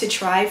continue to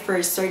try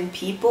for certain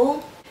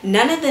people,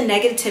 none of the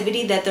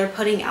negativity that they're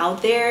putting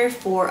out there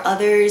for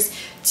others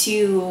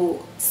to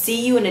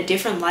see you in a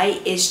different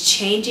light is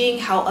changing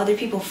how other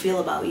people feel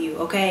about you,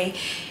 okay?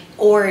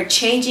 Or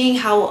changing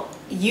how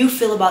you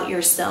feel about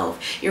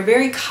yourself. You're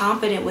very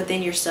confident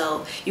within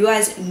yourself. You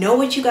guys know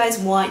what you guys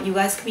want. You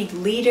guys could be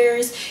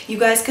leaders. You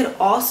guys could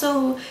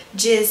also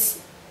just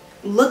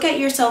look at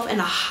yourself in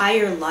a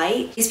higher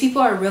light. These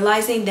people are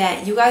realizing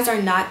that you guys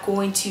are not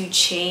going to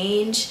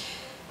change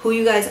who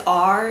you guys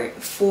are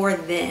for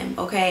them,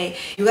 okay?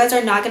 You guys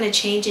are not going to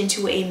change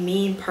into a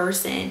mean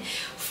person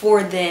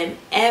for them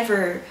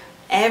ever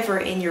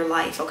in your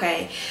life,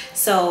 okay?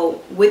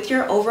 So with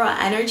your overall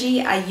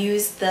energy, I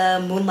use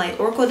the Moonlight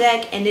Oracle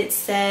deck, and it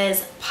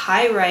says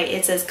pyrite.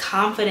 It says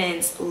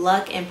confidence,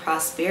 luck, and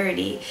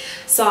prosperity.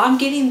 So I'm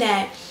getting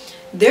that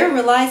they're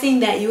realizing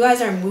that you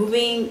guys are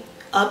moving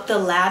up the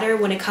ladder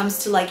when it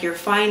comes to like your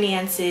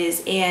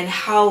finances, and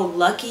how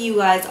lucky you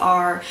guys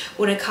are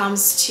when it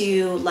comes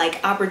to like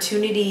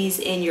opportunities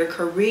in your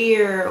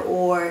career,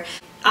 or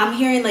I'm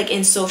hearing like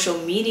in social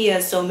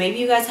media. So maybe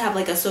you guys have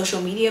like a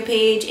social media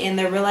page and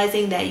they're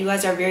realizing that you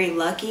guys are very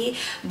lucky,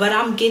 but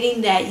I'm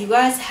getting that you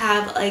guys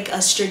have like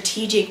a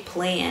strategic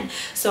plan.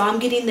 So I'm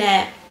getting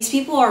that these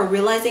people are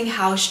realizing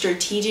how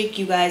strategic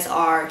you guys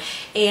are,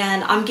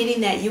 and I'm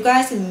getting that you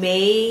guys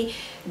may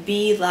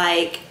be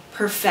like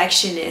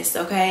perfectionist,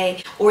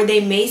 okay? Or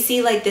they may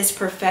see like this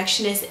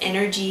perfectionist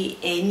energy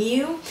in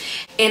you,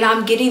 and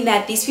I'm getting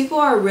that these people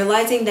are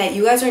realizing that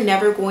you guys are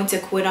never going to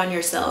quit on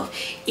yourself.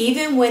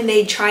 Even when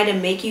they try to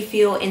make you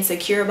feel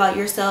insecure about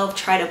yourself,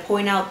 try to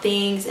point out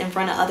things in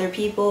front of other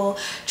people,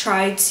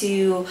 try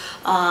to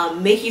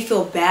make you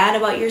feel bad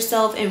about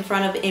yourself in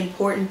front of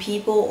important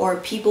people, or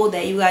people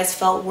that you guys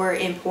felt were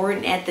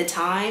important at the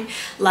time,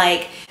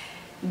 like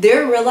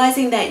they're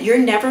realizing that you're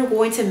never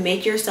going to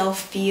make yourself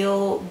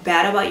feel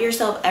bad about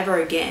yourself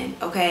ever again,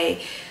 okay?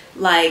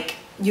 Like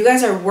you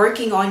guys are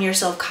working on your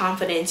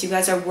self-confidence. You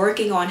guys are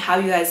working on how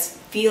you guys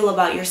feel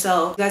about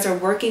yourself. You guys are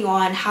working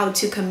on how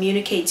to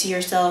communicate to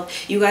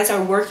yourself. You guys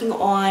are working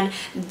on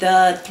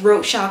the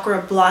throat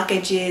chakra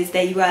blockages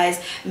that you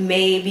guys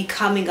may be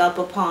coming up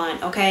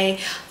upon, okay?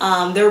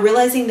 They're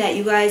realizing that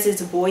you guys'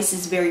 voice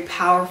is very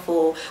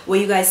powerful. What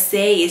you guys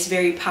say is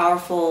very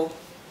powerful.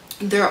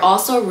 They're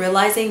also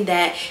realizing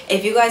that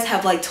if you guys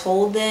have like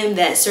told them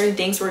that certain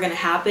things were going to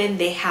happen,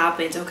 they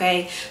happened,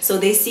 okay? So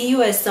they see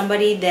you as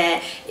somebody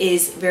that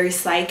is very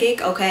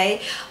psychic,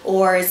 okay?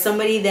 Or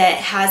somebody that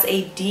has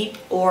a deep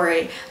or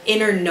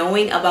inner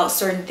knowing about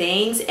certain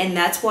things, and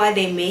that's why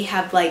they may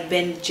have like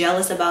been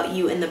jealous about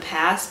you in the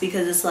past,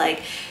 because it's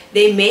like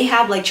they may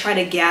have like tried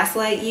to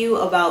gaslight you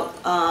about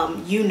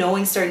you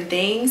knowing certain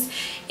things,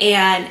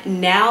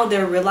 and now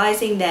they're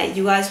realizing that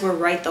you guys were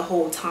right the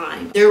whole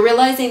time. They're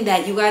realizing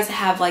that you guys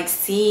have like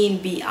seen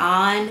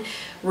beyond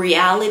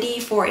reality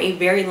for a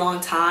very long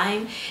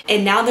time,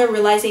 and now they're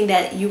realizing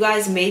that you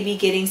guys may be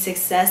getting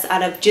success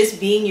out of just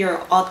being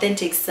your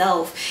authentic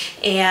self.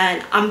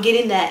 And I'm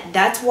getting that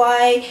that's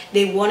why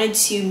they wanted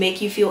to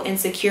make you feel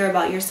insecure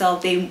about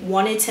yourself. They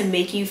wanted to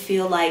make you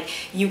feel like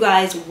you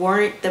guys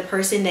weren't the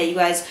person that you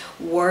guys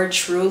were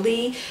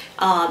truly,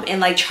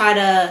 and like try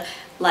to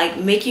like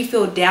make you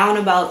feel down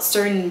about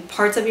certain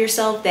parts of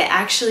yourself that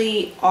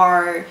actually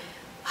are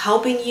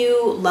helping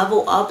you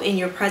level up in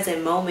your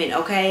present moment,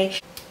 okay?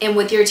 And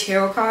with your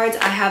tarot cards,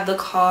 I have the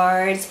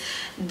cards,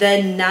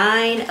 the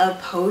 9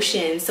 of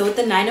Potions. So with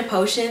the 9 of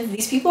Potions,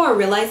 these people are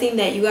realizing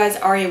that you guys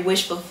are a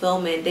wish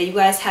fulfillment, that you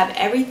guys have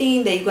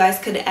everything that you guys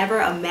could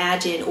ever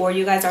imagine, or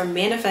you guys are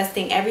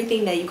manifesting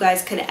everything that you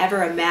guys could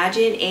ever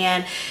imagine,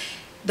 and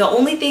the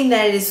only thing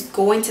that is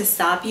going to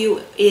stop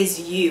you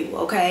is you,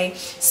 okay?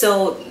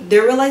 So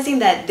they're realizing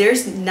that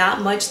there's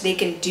not much they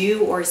can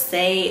do or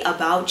say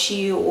about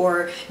you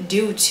or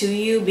do to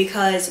you,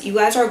 because you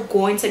guys are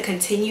going to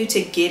continue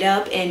to get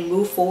up and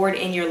move forward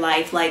in your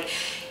life. Like,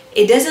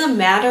 it doesn't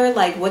matter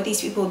like what these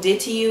people did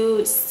to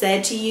you,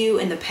 said to you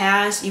in the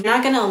past. You're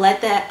not gonna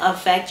let that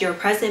affect your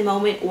present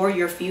moment or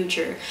your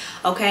future,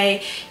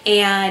 okay?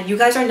 And you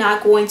guys are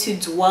not going to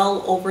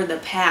dwell over the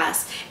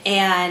past.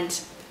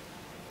 And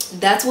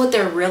That's what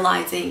they're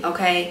realizing,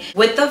 okay?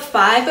 With the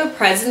 5 of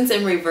Presents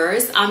in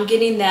reverse, I'm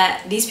getting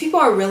that these people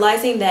are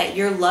realizing that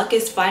your luck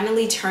is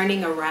finally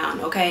turning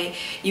around, okay?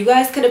 You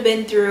guys could have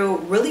been through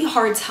really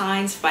hard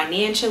times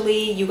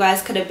financially. You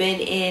guys could have been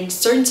in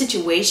certain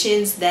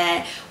situations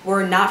that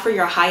were not for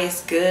your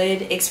highest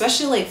good,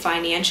 especially like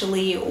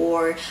financially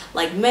or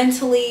like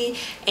mentally.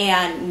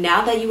 And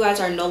now that you guys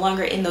are no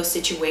longer in those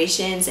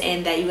situations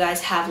and that you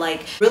guys have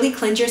like really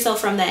cleanse yourself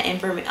from that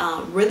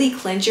really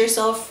cleanse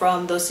yourself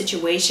from those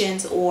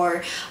situations,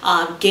 or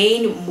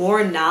gain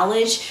more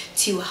knowledge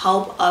to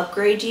help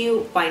upgrade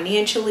you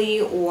financially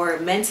or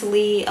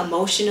mentally,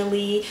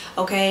 emotionally,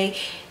 okay?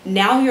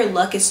 Now your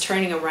luck is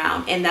turning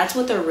around, and that's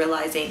what they're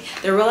realizing.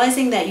 They're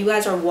realizing that you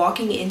guys are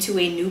walking into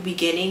a new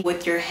beginning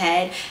with your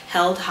head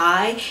held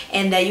high,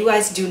 and that you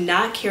guys do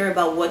not care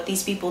about what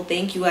these people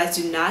think. You guys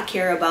do not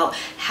care about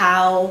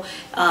how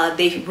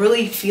they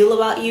really feel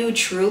about you.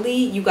 Truly,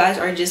 you guys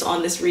are just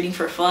on this reading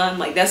for fun.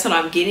 Like, that's what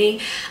I'm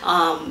getting.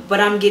 But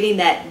I'm getting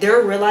that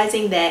they're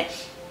realizing that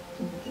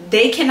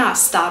they cannot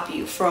stop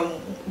you from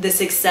the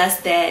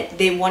success that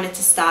they wanted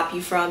to stop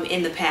you from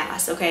in the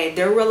past, okay?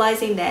 They're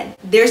realizing that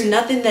there's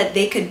nothing that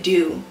they could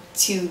do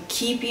to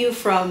keep you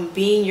from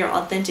being your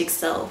authentic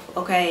self,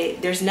 okay?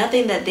 There's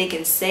nothing that they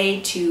can say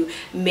to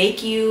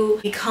make you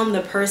become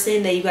the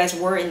person that you guys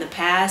were in the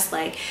past,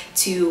 like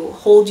to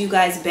hold you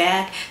guys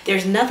back.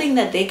 There's nothing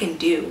that they can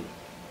do,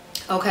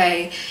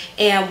 okay?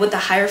 And with the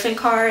Hierophant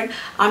card,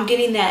 I'm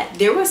getting that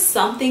there was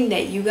something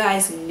that you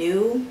guys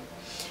knew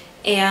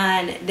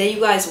and that you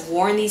guys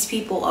warned these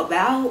people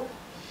about,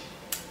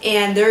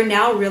 and they're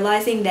now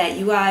realizing that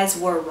you guys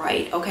were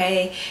right,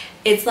 okay?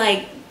 It's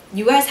like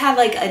you guys have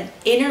like an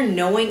inner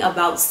knowing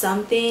about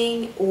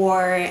something,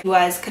 or you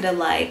guys could have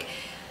like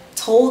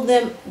told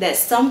them that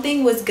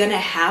something was gonna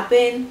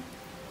happen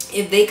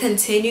if they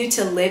continue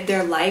to live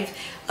their life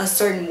a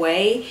certain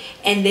way,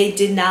 and they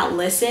did not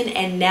listen,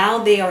 and now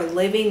they are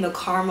living the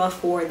karma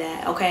for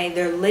that, okay?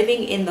 They're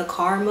living in the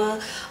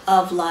karma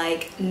of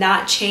like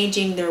not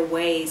changing their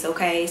ways,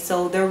 okay?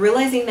 So they're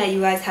realizing that you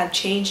guys have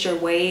changed your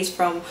ways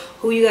from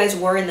who you guys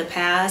were in the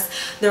past.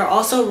 They're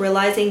also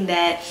realizing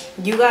that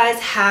you guys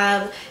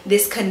have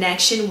this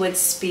connection with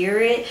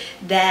spirit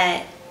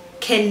that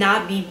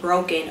cannot be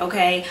broken,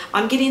 okay?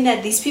 I'm getting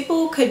that these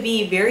people could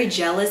be very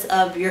jealous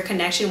of your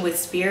connection with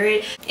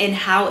spirit, and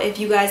how if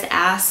you guys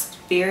ask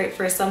spirit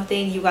for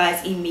something, you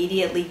guys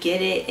immediately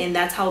get it, and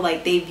that's how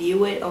like they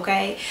view it,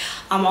 okay?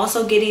 I'm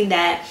also getting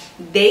that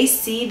they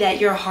see that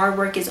your hard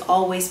work is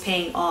always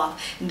paying off.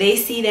 They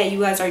see that you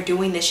guys are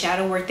doing the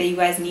shadow work that you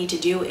guys need to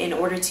do in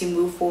order to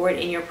move forward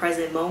in your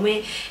present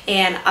moment,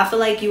 and I feel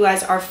like you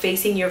guys are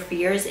facing your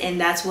fears,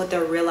 and that's what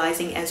they're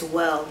realizing as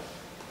well.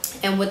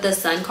 And with the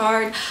Sun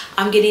card,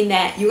 I'm getting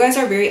that you guys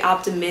are very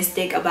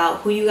optimistic about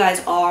who you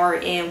guys are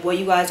and what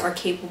you guys are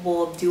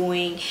capable of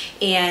doing,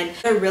 and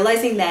they're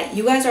realizing that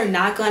you guys are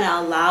not going to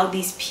allow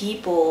these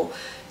people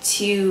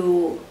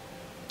to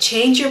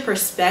change your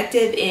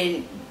perspective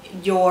in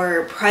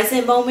your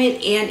present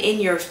moment and in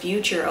your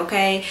future,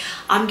 okay?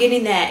 I'm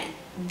getting that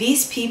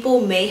these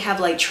people may have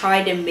like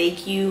tried to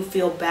make you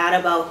feel bad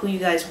about who you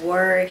guys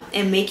were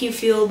and make you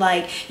feel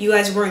like you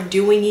guys weren't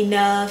doing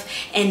enough,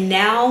 and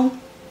now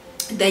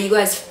that you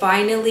guys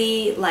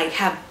finally like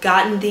have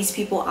gotten these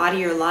people out of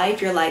your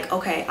life, you're like,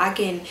 okay, I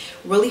can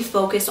really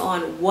focus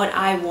on what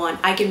I want.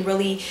 I can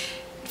really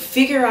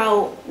figure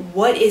out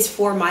what is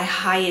for my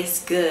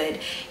highest good,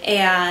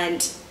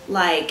 and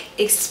like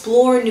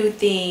explore new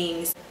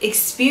things,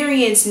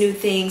 experience new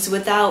things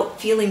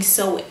without feeling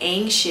so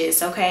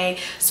anxious, okay?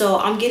 So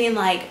I'm getting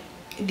like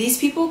these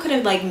people could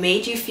have like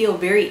made you feel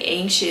very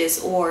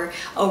anxious, or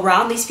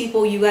around these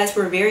people you guys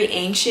were very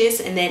anxious,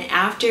 and then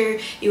after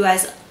you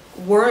guys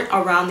weren't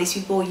around these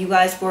people, you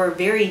guys were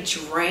very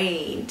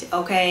drained,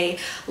 okay?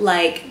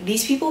 Like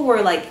these people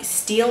were like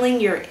stealing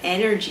your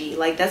energy,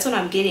 like that's what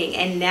I'm getting.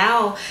 And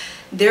now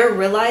they're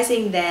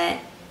realizing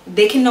that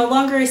they can no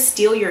longer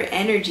steal your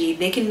energy.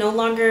 They can no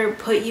longer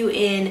put you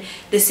in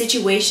the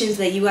situations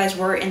that you guys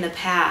were in the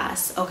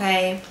past,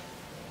 okay?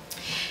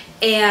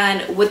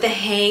 And with the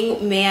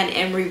Hangman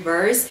in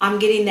reverse, I'm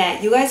getting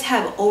that you guys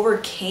have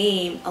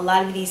overcame a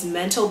lot of these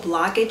mental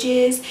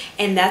blockages,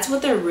 and that's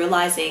what they're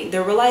realizing.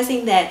 They're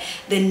realizing that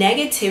the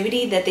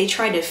negativity that they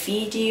tried to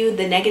feed you,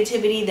 the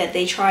negativity that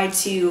they tried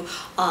to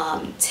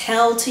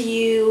tell to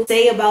you,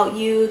 say about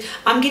you,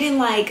 I'm getting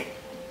like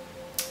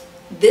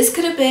this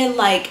could have been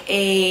like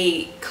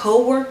a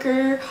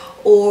coworker,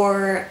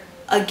 or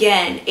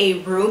again a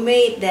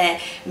roommate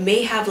that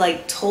may have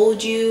like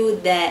told you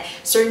that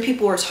certain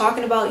people were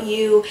talking about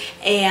you,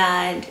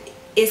 and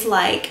it's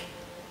like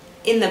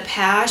in the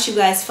past you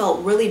guys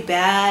felt really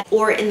bad,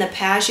 or in the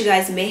past you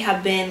guys may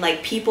have been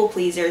like people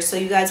pleasers, so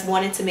you guys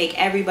wanted to make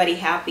everybody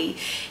happy,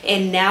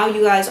 and now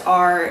you guys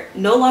are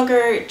no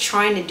longer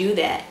trying to do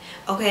that,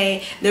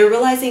 okay? They're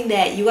realizing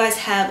that you guys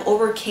have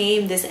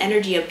overcame this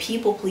energy of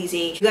people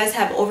pleasing. You guys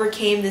have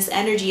overcame this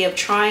energy of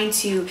trying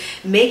to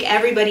make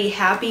everybody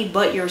happy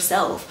but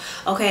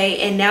yourself, okay?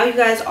 And now you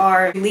guys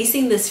are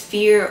releasing this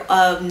fear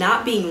of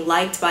not being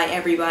liked by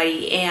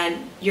everybody,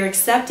 and You're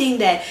accepting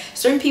that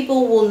certain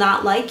people will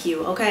not like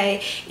you,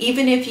 okay?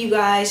 Even if you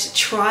guys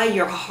try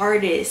your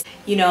hardest,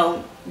 you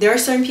know, there are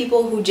certain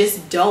people who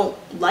just don't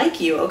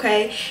like you,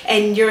 okay?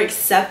 And you're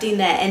accepting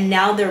that, and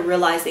now they're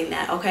realizing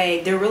that,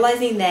 okay? They're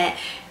realizing that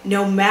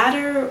no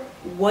matter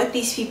what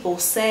these people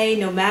say,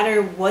 no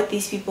matter what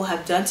these people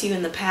have done to you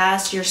in the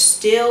past, you're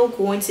still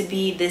going to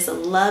be this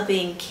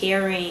loving,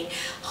 caring,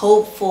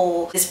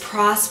 hopeful, this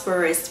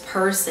prosperous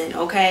person,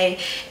 okay?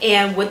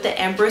 And with the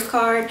Empress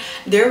card,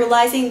 they're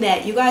realizing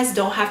that you guys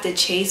don't have to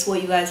chase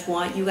what you guys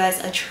want. You guys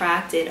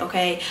attract it,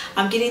 okay?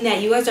 I'm getting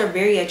that you guys are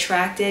very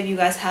attractive. You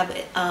guys have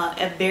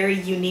a very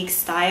unique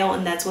style,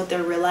 and that's what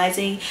they're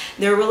realizing.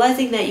 They're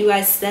realizing that you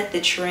guys set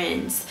the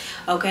trends,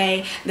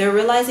 okay? They're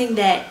realizing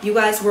that you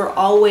guys were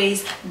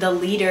always the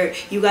leader.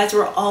 You guys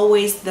were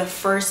always the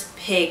first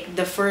pick,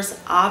 the first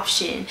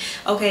option,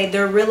 okay?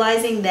 They're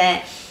realizing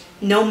that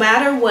no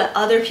matter what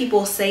other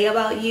people say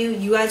about you,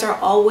 you guys are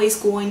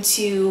always going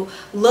to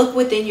look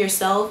within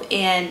yourself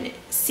and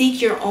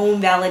seek your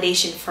own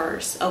validation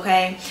first,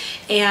 okay?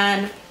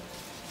 And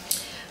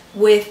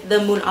with the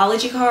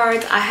Moonology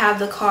cards, I have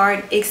the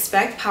card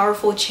expect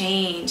powerful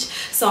change.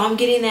 So I'm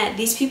getting that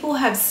these people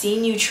have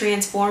seen you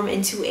transform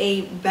into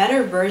a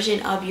better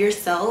version of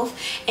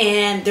yourself,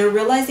 and they're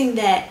realizing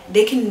that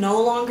they can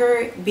no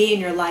longer be in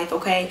your life,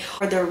 okay?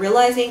 Or they're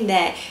realizing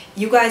that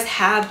you guys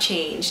have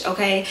changed,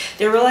 okay?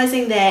 They're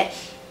realizing that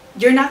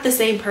you're not the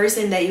same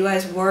person that you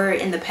guys were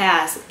in the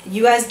past.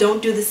 You guys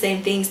don't do the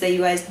same things that you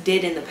guys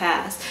did in the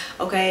past,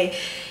 okay?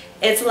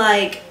 It's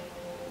like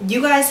you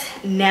guys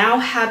now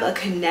have a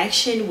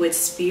connection with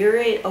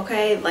spirit,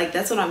 okay? Like,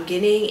 that's what I'm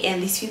getting.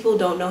 And these people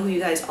don't know who you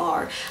guys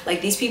are.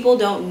 Like, these people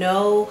don't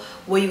know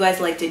what you guys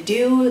like to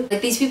do.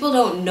 Like, these people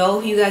don't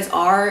know who you guys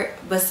are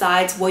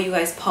besides what you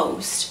guys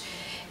post.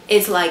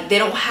 It's like they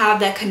don't have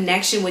that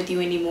connection with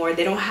you anymore.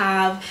 They don't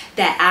have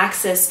that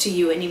access to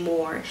you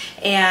anymore.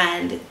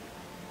 And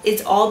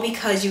it's all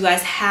because you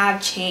guys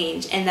have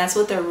changed, and that's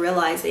what they're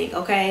realizing,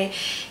 okay?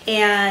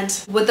 And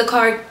with the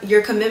card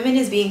your commitment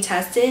is being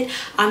tested,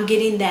 I'm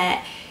getting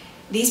that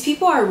these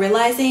people are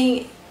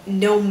realizing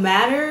no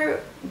matter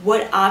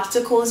what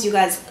obstacles you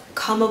guys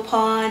come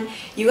upon,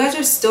 you guys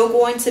are still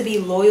going to be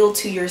loyal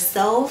to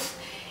yourself,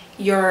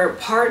 your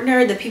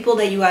partner, the people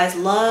that you guys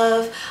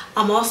love.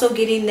 I'm also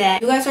getting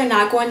that you guys are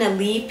not going to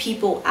leave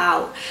people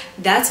out.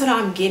 That's what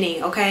I'm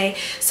getting, okay?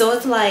 So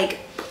it's like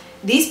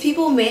these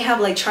people may have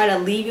like try to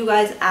leave you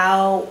guys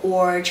out,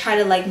 or try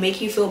to like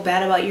make you feel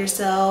bad about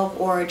yourself,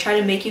 or try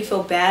to make you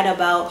feel bad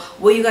about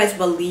what you guys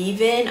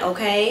believe in,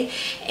 okay?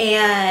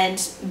 And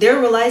they're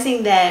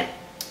realizing that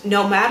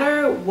no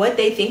matter what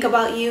they think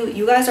about you,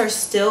 you guys are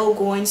still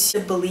going to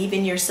believe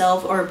in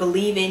yourself, or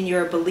believe in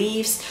your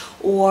beliefs,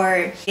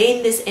 or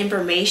gain this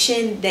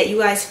information that you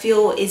guys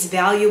feel is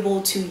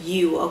valuable to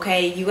you,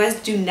 okay? You guys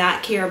do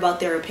not care about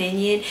their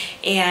opinion,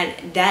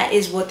 and that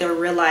is what they're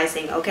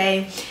realizing,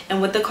 okay?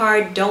 And with the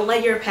card don't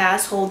let your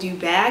past hold you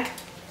back,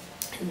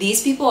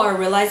 these people are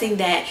realizing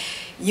that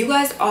you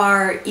guys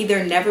are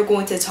either never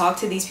going to talk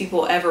to these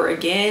people ever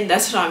again.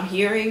 That's what I'm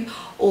hearing.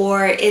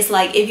 Or it's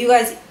like if you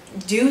guys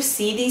do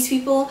see these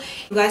people,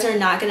 you guys are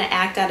not going to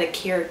act out of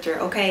character,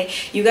 okay?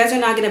 You guys are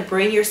not going to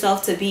bring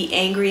yourself to be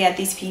angry at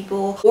these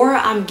people. Or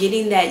I'm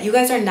getting that you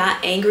guys are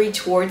not angry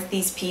towards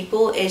these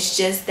people. It's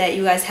just that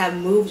you guys have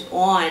moved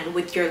on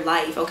with your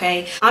life,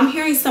 okay? I'm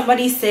hearing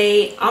somebody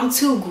say, I'm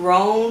too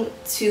grown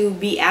to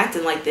be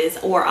acting like this,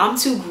 or I'm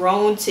too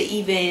grown to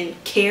even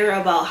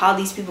care about how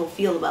these people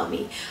feel about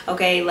me,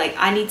 okay? Like,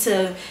 I need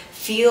to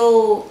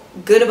feel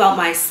good about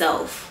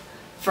myself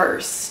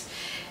first.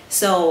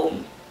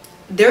 So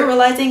they're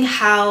realizing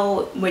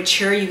how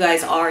mature you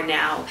guys are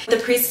now. The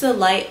Priestess of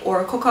Light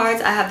Oracle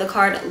cards, I have the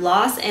card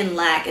Loss and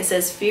Lack. It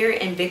says fear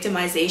and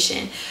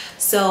victimization.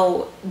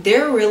 So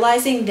they're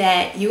realizing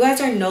that you guys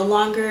are no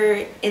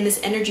longer in this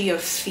energy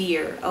of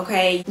fear,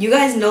 okay? You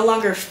guys no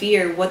longer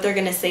fear what they're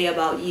gonna say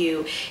about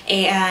you,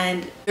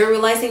 and they're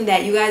realizing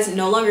that you guys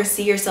no longer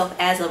see yourself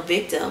as a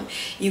victim.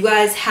 You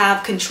guys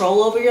have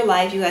control over your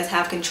life, you guys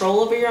have control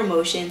over your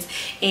emotions,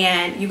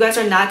 and you guys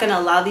are not gonna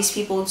allow these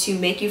people to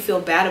make you feel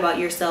bad about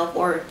yourself,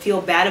 or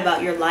feel bad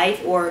about your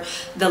life, or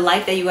the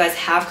life that you guys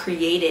have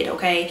created,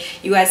 okay?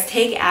 You guys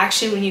take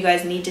action when you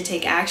guys need to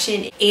take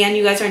action, and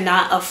you guys are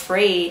not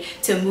afraid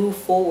to move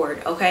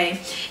forward, okay?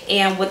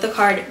 And with the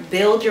card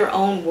Build Your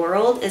Own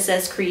World, it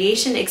says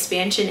creation,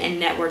 expansion,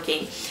 and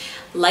networking.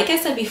 Like I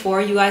said before,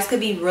 you guys could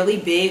be really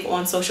big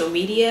on social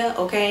media,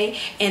 okay?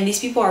 And these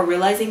people are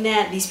realizing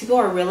that. These people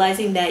are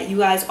realizing that you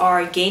guys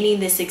are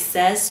gaining this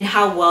success and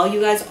how well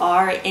you guys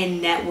are in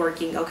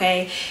networking,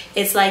 okay?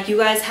 It's like you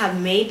guys have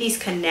made these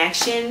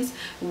connections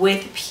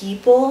with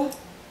people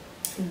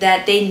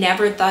that they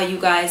never thought you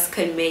guys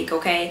could make,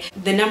 okay?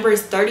 The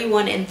numbers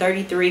 31 and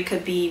 33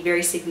 could be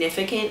very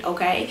significant,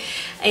 okay?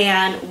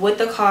 And with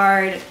the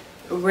card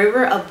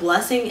River of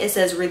Blessing, it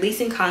says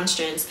releasing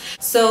constraints.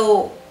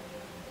 So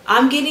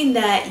I'm getting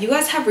that you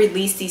guys have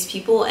released these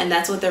people, and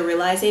that's what they're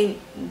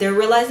realizing. They're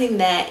realizing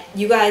that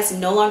you guys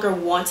no longer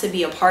want to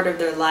be a part of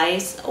their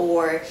lives,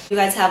 or you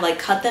guys have like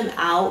cut them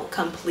out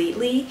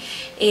completely,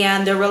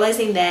 and they're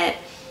realizing that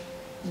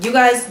you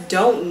guys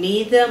don't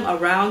need them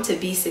around to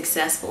be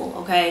successful.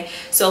 Okay,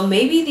 so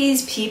maybe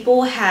these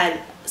people had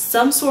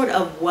some sort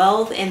of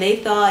wealth and they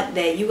thought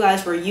that you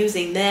guys were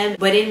using them,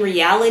 but in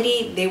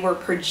reality they were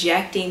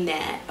projecting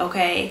that.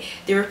 Okay,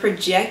 they were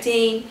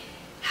projecting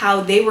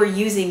how they were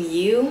using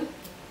you,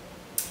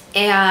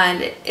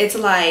 and it's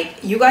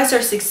like you guys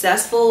are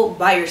successful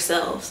by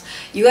yourselves.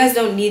 You guys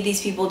don't need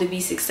these people to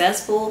be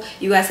successful.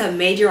 You guys have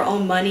made your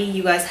own money.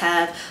 You guys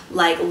have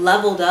like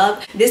leveled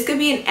up. This could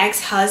be an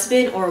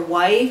ex-husband or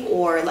wife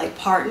or like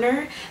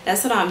partner.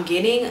 That's what I'm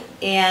getting.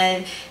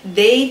 And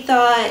they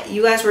thought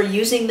you guys were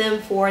using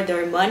them for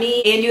their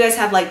money, and you guys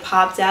have like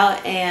popped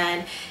out,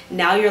 and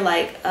now you're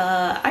like,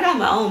 I got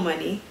my own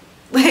money.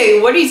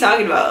 Like, what are you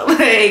talking about?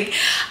 Like,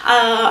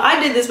 I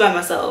did this by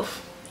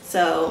myself.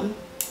 So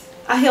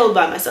I healed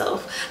by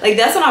myself. Like,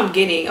 that's what I'm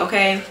getting,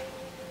 okay?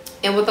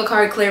 And with the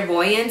card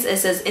clairvoyance, it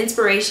says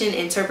inspiration,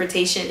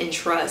 interpretation, and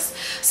trust.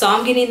 So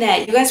I'm getting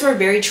that you guys were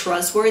very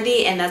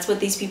trustworthy, and that's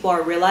what these people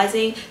are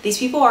realizing. These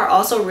people are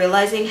also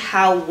realizing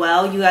how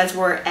well you guys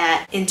were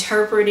at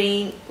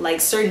interpreting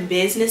like certain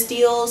business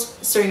deals,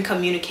 certain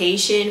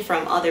communication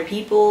from other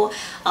people,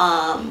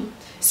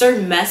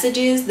 certain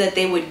messages that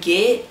they would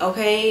get.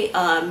 Okay,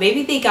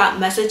 maybe they got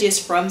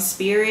messages from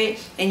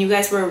spirit and you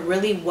guys were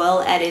really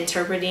well at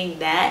interpreting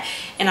that.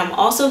 And I'm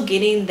also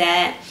getting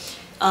that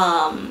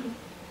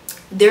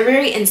they're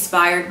very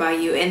inspired by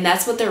you, and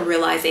that's what they're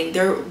realizing.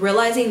 They're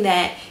realizing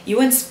that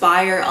you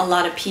inspire a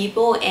lot of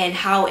people and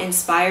how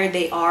inspired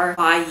they are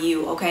by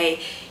you. Okay,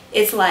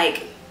 it's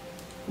like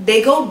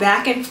they go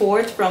back and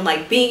forth from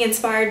like being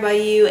inspired by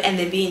you and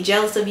then being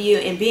jealous of you,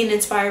 and being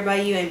inspired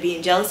by you and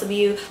being jealous of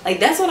you. Like,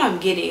 that's what I'm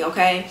getting.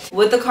 Okay,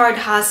 with the card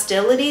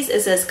hostilities,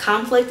 it says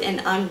conflict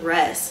and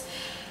unrest.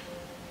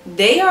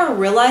 They are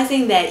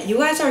realizing that you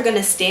guys are going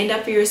to stand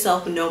up for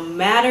yourself no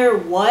matter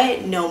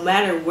what, no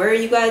matter where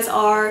you guys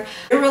are.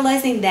 They're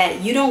realizing that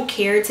you don't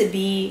care to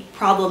be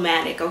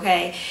problematic.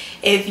 Okay,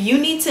 if you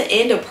need to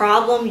end a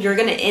problem, you're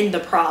going to end the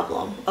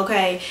problem.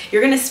 Okay,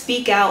 you're going to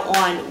speak out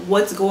on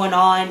what's going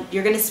on.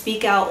 You're going to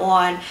speak out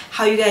on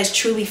how you guys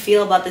truly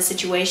feel about the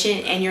situation,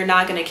 and you're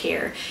not going to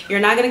care.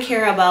 You're not going to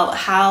care about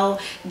how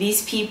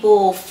these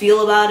people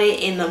feel about it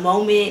in the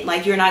moment.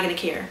 Like, you're not going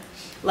to care.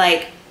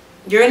 Like,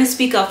 you're going to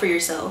speak up for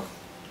yourself.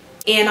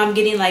 And I'm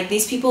getting like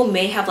these people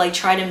may have like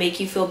tried to make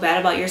you feel bad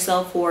about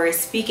yourself for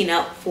speaking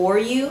up for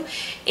you,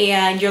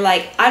 and you're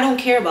like, I don't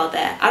care about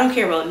that. I don't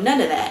care about none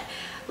of that.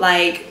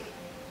 Like,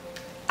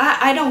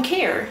 I don't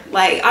care.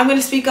 Like, I'm going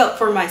to speak up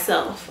for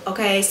myself.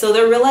 Okay, so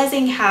they're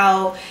realizing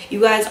how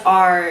you guys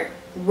are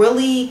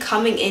really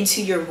coming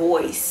into your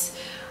voice,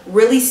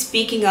 really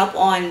speaking up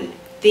on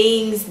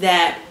things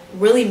that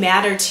really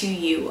matter to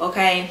you.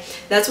 Okay,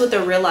 that's what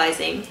they're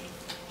realizing.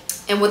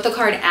 And with the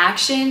card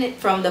action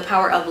from the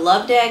Power of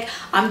Love deck,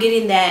 I'm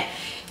getting that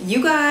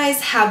you guys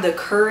have the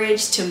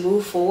courage to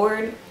move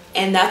forward,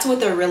 and that's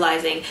what they're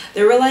realizing.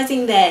 They're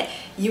realizing that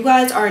you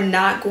guys are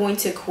not going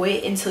to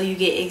quit until you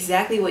get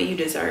exactly what you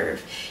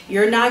deserve.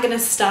 You're not going to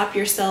stop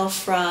yourself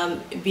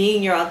from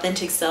being your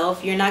authentic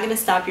self. You're not going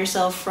to stop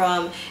yourself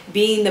from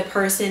being the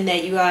person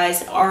that you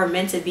guys are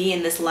meant to be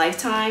in this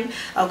lifetime.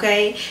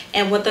 Okay,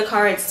 and with the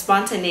card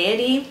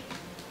spontaneity,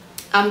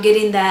 I'm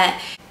getting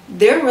that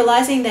they're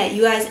realizing that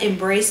you guys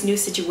embrace new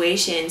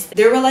situations.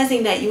 They're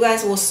realizing that you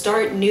guys will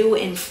start new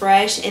and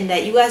fresh, and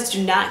that you guys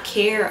do not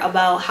care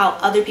about how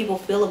other people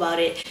feel about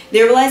it.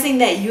 They're realizing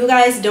that you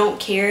guys don't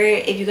care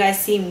if you guys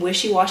seem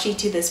wishy-washy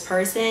to this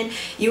person.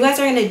 You guys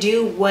are going to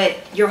do what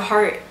your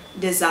heart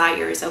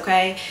desires.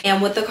 Okay,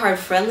 and with the card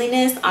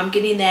friendliness, I'm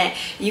getting that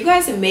you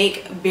guys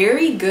make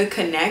very good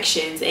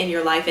connections in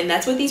your life, and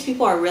that's what these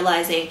people are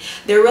realizing.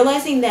 They're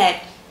realizing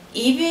that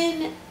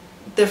even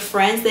the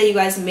friends that you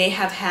guys may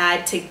have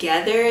had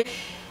together,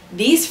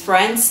 these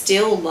friends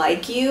still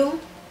like you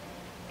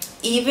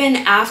even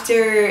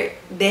after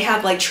they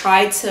have like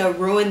tried to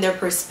ruin their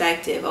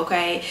perspective.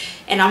 Okay,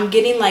 and I'm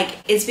getting like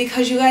it's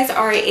because you guys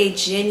are a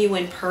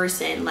genuine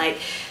person. Like,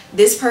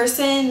 this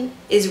person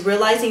is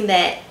realizing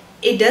that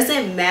it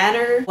doesn't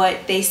matter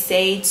what they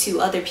say to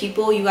other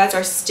people. You guys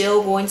are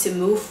still going to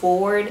move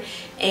forward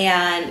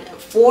and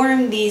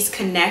form these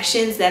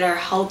connections that are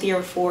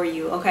healthier for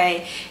you.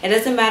 Okay, it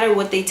doesn't matter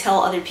what they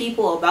tell other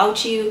people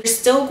about you. You're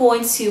still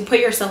going to put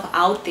yourself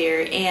out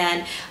there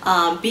and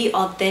be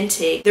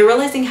authentic. They're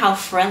realizing how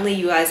friendly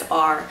you guys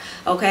are.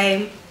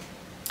 Okay,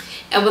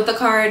 and with the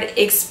card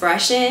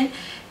expression,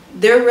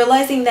 they're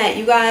realizing that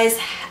you guys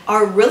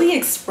are really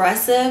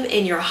expressive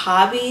in your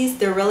hobbies.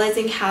 They're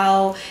realizing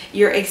how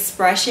your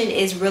expression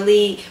is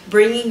really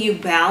bringing you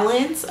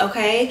balance.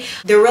 Okay,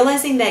 they're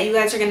realizing that you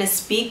guys are going to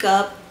speak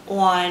up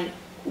on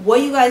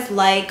what you guys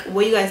like,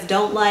 what you guys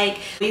don't like,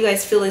 what you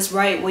guys feel is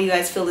right, what you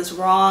guys feel is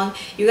wrong.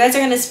 You guys are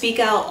going to speak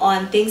out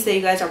on things that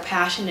you guys are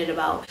passionate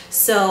about.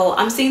 So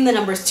I'm seeing the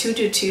numbers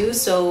 222.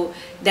 So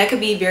that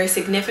could be very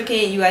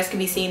significant. You guys could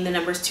be seeing the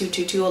numbers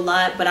 222 a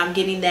lot, but I'm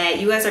getting that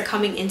you guys are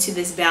coming into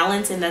this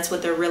balance, and that's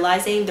what they're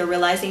realizing. They're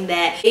realizing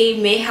that they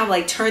may have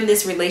like turned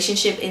this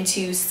relationship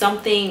into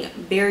something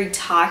very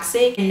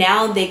toxic, and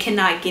now they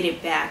cannot get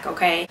it back.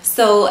 Okay,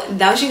 so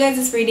that was you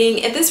guys' reading.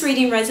 If this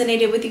reading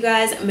resonated with you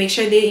guys, make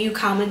sure that you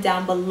comment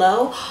down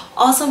below.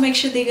 Also, make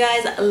sure that you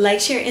guys like,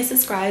 share, and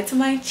subscribe to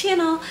my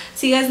channel.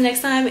 See you guys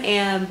next time,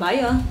 and bye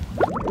y'all.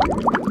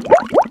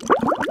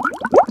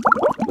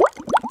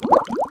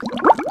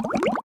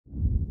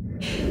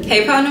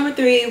 Hey, pile number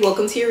 3,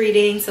 welcome to your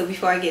reading. So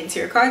before I get into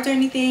your cards or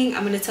anything,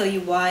 I'm going to tell you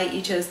why you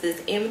chose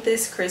this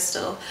amethyst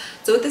crystal.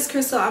 So with this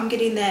crystal, I'm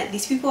getting that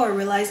these people are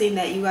realizing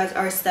that you guys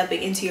are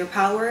stepping into your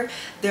power.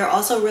 They're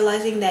also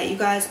realizing that you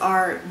guys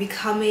are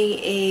becoming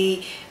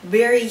a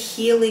very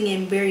healing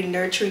and very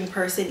nurturing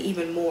person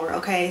even more.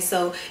 Okay,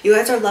 so you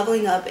guys are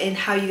leveling up in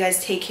how you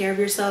guys take care of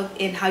yourself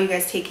and how you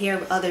guys take care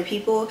of other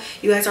people.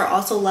 You guys are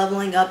also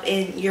leveling up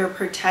in your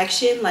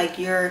protection, like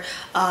your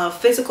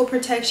physical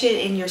protection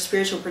and your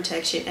spiritual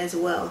protection as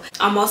well.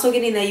 I'm also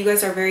getting that you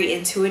guys are very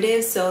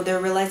intuitive, so they're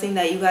realizing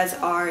that you guys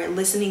are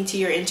listening to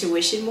your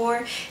intuition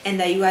more, and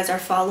that you guys are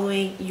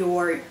following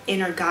your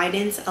inner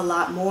guidance a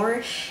lot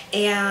more,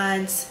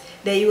 and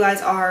that you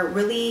guys are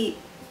really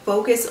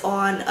focused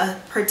on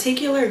a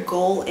particular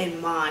goal in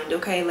mind.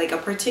 Okay, like a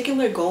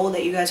particular goal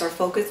that you guys are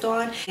focused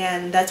on,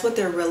 and that's what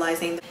they're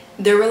realizing.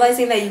 They're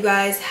realizing that you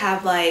guys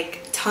have like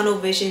tunnel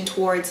vision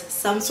towards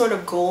some sort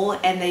of goal,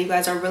 and that you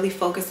guys are really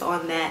focused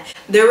on that.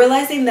 They're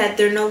realizing that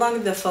they're no longer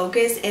the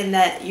focus, and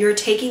that you're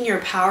taking your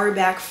power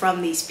back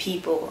from these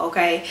people.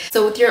 Okay,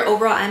 so with your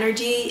overall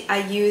energy,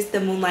 I used the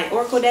Moonlight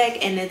Oracle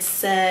deck, and it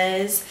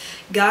says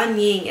Gan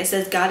Ying. It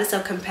says Goddess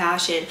of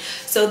Compassion.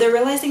 So they're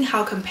realizing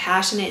how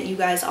compassionate you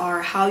guys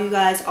are, how you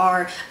guys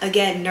are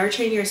again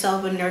nurturing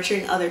yourself and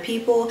nurturing other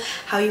people,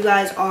 how you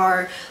guys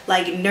are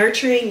like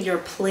nurturing your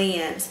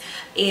plans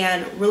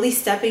and really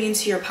stepping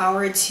into your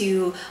power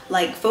to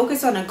like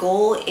focus on a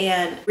goal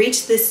and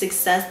reach this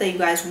success that you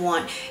guys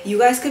want. You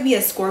guys could be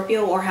a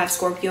Scorpio or have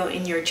Scorpio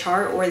in your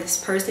chart, or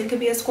this person could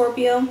be a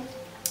Scorpio.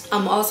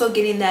 I'm also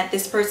getting that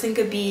this person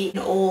could be an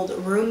old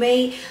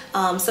roommate,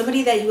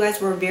 somebody that you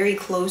guys were very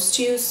close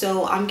to.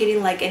 So I'm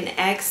getting like an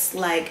ex,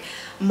 like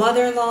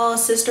mother-in-law,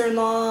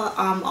 sister-in-law.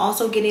 I'm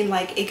also getting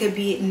like it could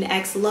be an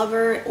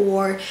ex-lover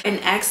or an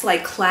ex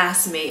like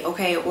classmate,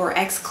 okay, or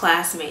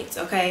ex-classmates.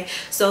 Okay,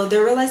 so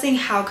they're realizing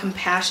how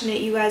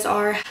compassionate you guys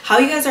are, how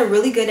you guys are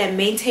really good at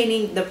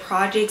maintaining the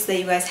projects that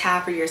you guys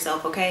have for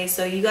yourself. Okay,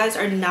 so you guys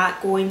are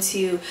not going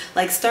to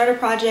like start a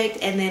project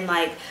and then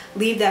like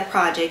leave that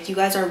project. You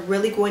guys are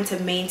really going to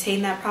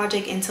maintain that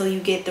project until you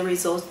get the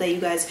results that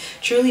you guys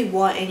truly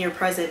want in your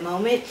present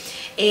moment.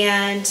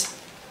 And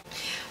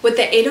with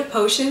the 8 of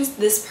Potions,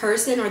 this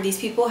person or these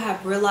people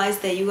have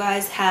realized that you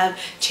guys have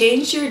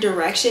changed your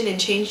direction and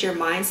changed your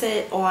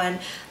mindset on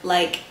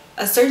like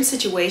a certain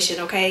situation.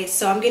 Okay,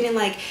 so I'm getting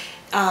like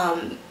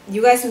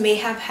you guys may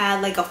have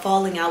had like a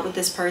falling out with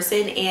this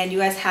person, and you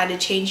guys had to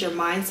change your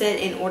mindset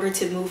in order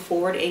to move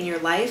forward in your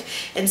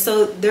life. And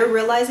so they're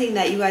realizing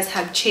that you guys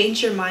have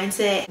changed your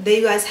mindset, that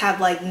you guys have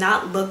like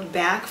not looked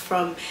back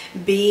from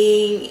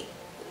being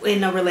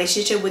in a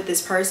relationship with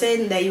this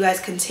person, that you guys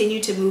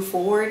continue to move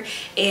forward,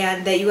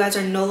 and that you guys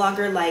are no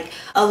longer like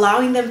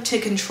allowing them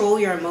to control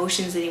your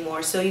emotions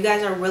anymore. So you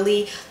guys are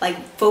really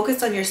like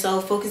focused on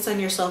yourself, focused on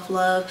your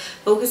self-love,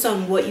 focused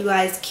on what you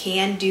guys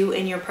can do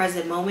in your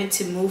present moment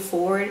to move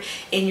forward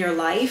in your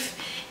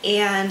life.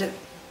 And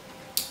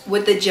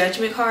with the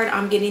Judgment card,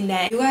 I'm getting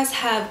that you guys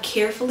have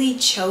carefully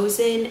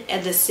chosen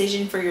a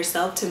decision for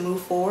yourself to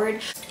move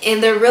forward,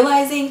 and they're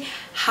realizing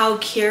how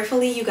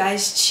carefully you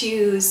guys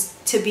choose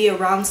to be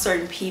around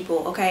certain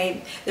people.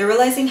 Okay, they're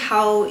realizing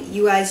how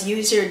you guys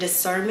use your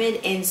discernment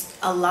in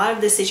a lot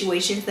of the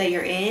situations that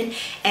you're in,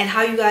 and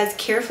how you guys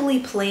carefully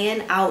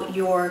plan out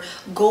your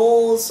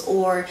goals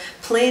or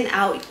plan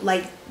out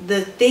like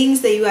the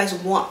things that you guys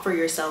want for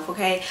yourself.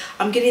 Okay,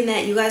 I'm getting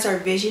that you guys are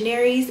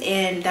visionaries,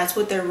 and that's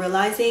what they're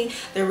realizing.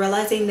 They're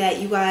realizing that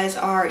you guys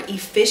are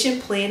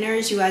efficient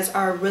planners. You guys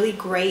are really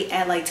great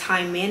at like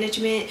time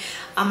management.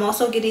 I'm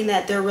also getting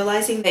that they're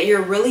realizing that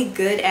you're really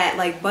good at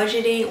like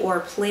budgeting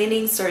or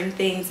planning certain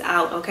things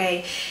out.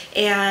 Okay,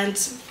 and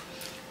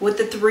with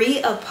the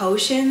 3 of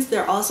Potions,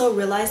 they're also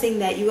realizing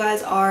that you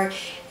guys are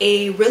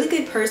a really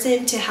good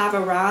person to have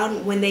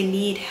around when they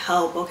need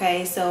help.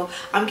 Okay, so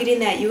I'm getting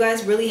that you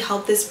guys really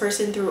help this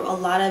person through a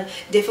lot of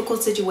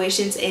difficult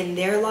situations in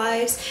their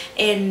lives,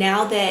 and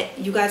now that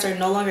you guys are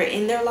no longer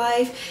in their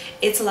life,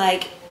 it's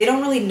like they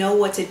don't really know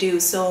what to do.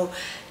 So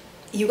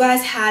you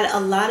guys had a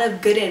lot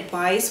of good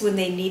advice when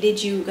they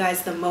needed you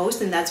guys the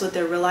most, and that's what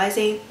they're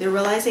realizing. They're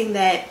realizing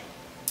that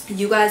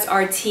you guys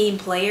are team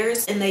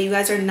players and that you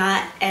guys are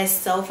not as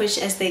selfish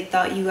as they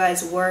thought you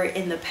guys were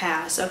in the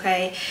past,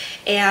 okay?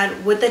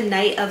 And with the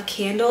Knight of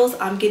Candles,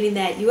 I'm getting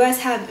that you guys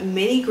have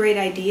many great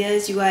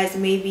ideas. You guys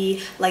may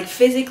be like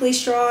physically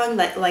strong,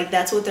 like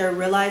that's what they're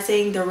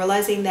realizing. They're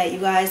realizing that you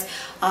guys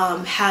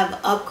have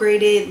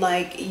upgraded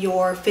like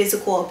your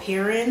physical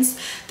appearance.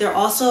 They're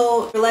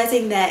also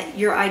realizing that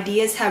your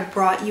ideas have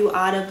brought you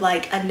out of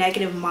like a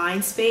negative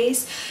mind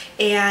space,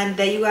 and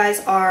that you guys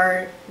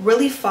are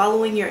really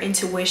following your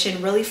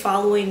intuition, really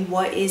following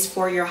what is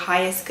for your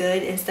highest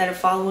good instead of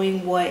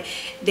following what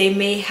they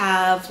may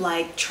have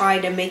like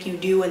tried to make you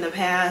do in the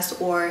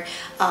past, or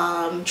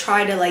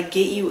try to like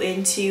get you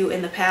into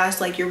in the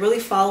past. Like you're really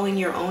following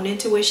your own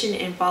intuition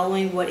and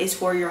following what is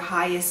for your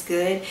highest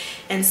good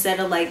instead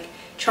of like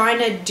trying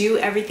to do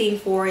everything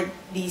for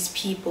these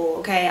people,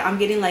 okay? I'm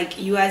getting like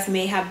you guys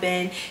may have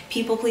been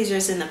people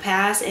pleasers in the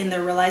past, and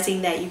they're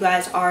realizing that you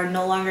guys are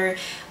no longer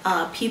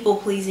people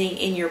pleasing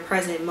in your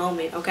present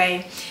moment,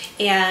 okay?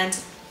 And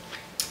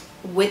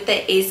with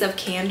the Ace of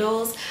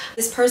Candles,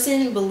 this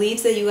person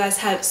believes that you guys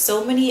have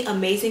so many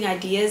amazing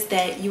ideas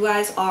that you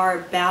guys are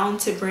bound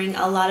to bring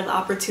a lot of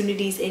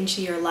opportunities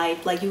into your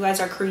life. Like you guys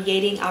are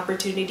creating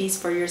opportunities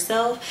for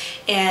yourself,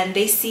 and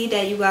they see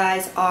that you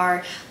guys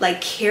are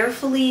like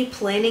carefully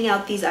planning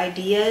out these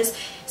ideas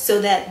so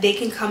that they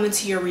can come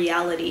into your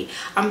reality.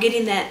 I'm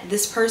getting that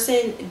this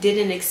person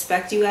didn't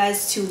expect you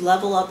guys to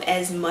level up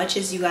as much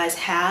as you guys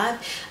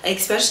have,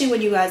 especially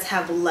when you guys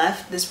have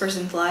left this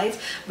person's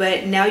life.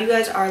 But now you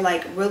guys are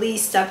like really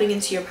stepping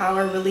into your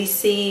power, really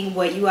seeing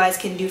what you guys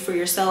can do for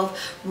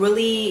yourself,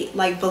 really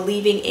like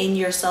believing in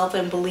yourself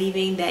and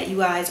believing that you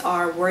guys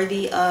are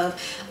worthy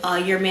of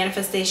your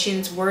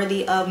manifestations,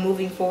 worthy of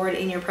moving forward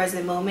in your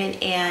present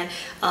moment, and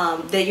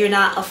that you're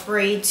not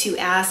afraid to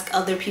ask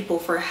other people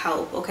for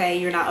help, okay?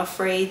 You're not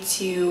afraid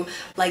to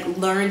like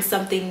learn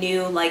something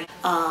new, like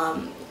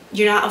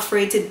you're not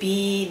afraid to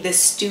be the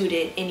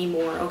student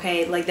anymore,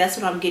 okay? Like that's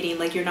what I'm getting.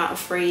 Like you're not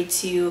afraid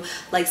to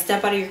like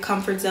step out of your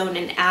comfort zone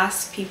and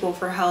ask people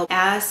for help,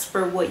 ask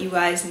for what you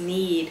guys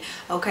need,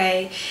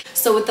 okay?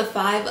 So with the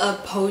Five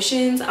of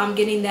Potions, I'm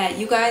getting that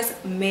you guys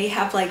may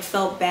have like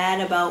felt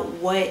bad about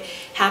what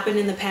happened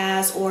in the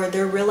past, or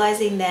they're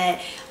realizing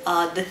that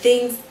the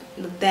things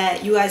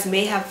that you guys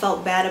may have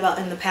felt bad about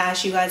in the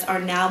past, you guys are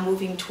now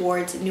moving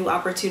towards new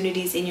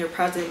opportunities in your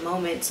present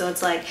moment. So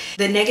it's like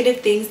the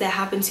negative things that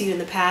happened to you in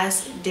the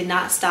past did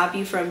not stop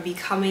you from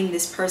becoming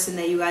this person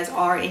that you guys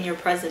are in your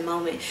present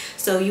moment.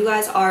 So you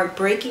guys are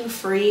breaking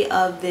free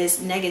of this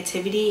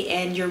negativity,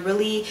 and you're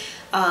really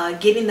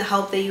getting the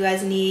help that you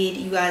guys need.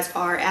 You guys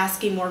are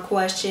asking more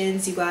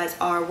questions. You guys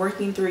are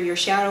working through your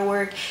shadow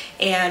work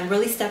and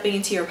really stepping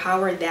into your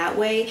power that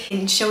way,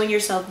 and showing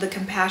yourself the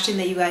compassion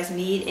that you guys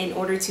need in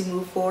order to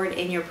move forward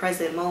in your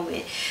present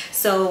moment.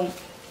 So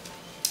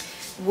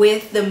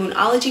with the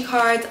Moonology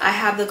cards, I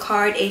have the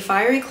card A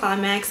Fiery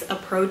Climax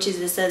Approaches.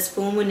 It says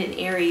full moon in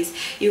Aries.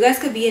 You guys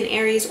could be in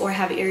Aries or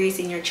have Aries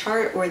in your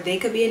chart, or they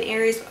could be in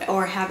Aries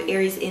or have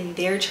Aries in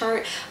their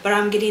chart. But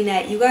I'm getting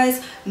that you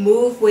guys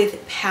move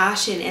with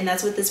passion, and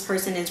that's what this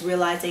person is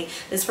realizing.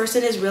 This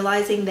person is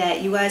realizing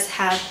that you guys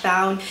have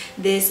found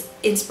this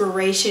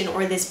inspiration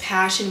or this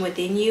passion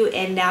within you,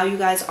 and now you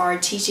guys are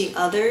teaching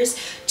others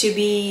to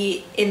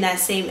be in that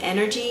same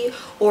energy,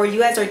 or you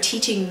guys are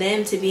teaching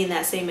them to be in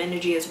that same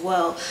energy as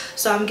well.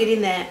 So I'm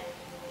getting that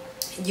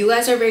you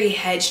guys are very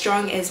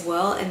headstrong as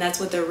well, and that's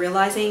what they're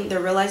realizing.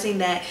 They're realizing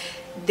that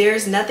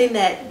there's nothing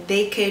that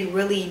they could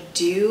really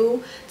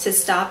do to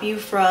stop you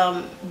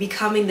from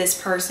becoming this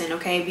person,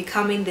 okay?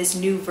 Becoming this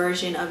new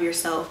version of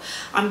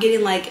yourself. I'm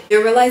getting like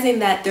they're realizing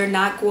that they're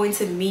not going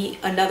to meet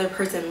another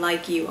person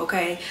like you,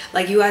 okay?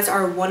 Like you guys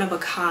are one of a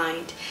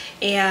kind.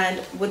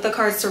 And with the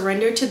card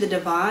Surrender to the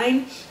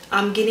Divine,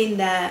 I'm getting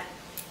that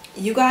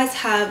you guys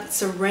have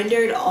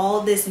surrendered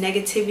all this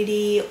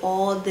negativity,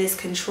 all this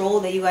control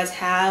that you guys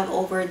have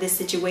over this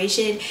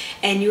situation,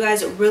 and you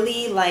guys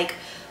really like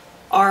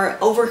are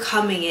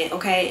overcoming it,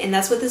 okay? And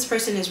that's what this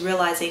person is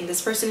realizing. This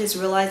person is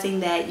realizing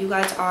that you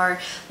guys are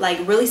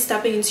like really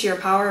stepping into your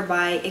power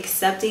by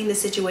accepting the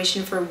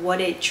situation for what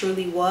it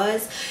truly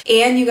was,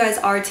 and you guys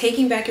are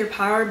taking back your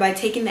power by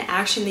taking the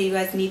action that you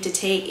guys need to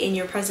take in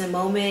your present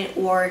moment,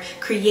 or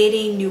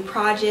creating new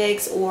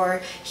projects,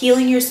 or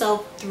healing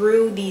yourself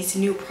through these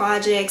new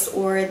projects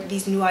or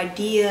these new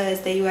ideas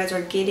that you guys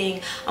are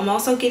getting. I'm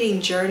also getting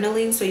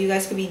journaling, so you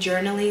guys could be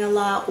journaling a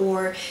lot,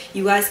 or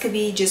you guys could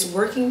be just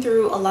working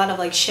through a lot of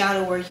like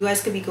shadow work. You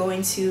guys could be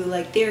going to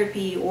like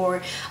therapy,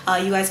 or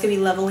you guys could be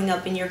leveling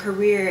up in your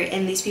career,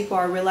 and these people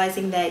are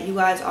realizing that you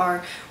guys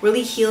are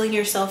really healing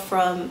yourself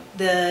from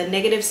the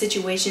negative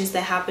situations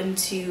that happened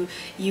to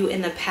you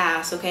in the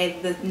past, okay?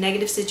 The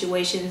negative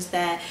situations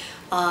that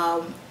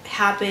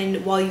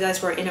happened while you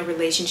guys were in a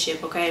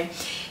relationship, okay?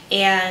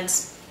 And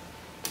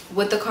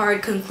With the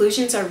card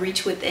conclusions are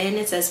reached within,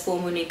 it says full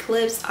moon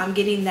eclipse. I'm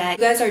getting that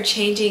you guys are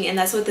changing, and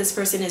that's what this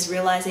person is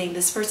realizing.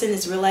 This person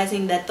is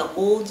realizing that the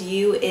old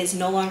you is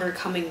no longer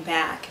coming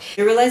back.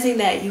 You're realizing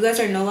that you guys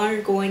are no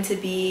longer going to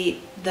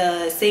be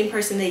the same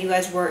person that you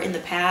guys were in the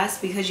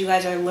past, because you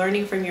guys are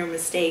learning from your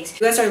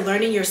mistakes. You guys are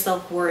learning your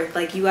self-worth.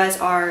 Like, you guys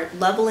are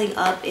leveling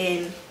up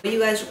in what you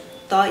guys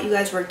thought you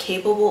guys were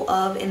capable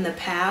of in the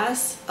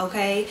past.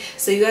 Okay,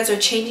 so you guys are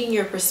changing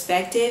your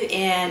perspective,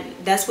 and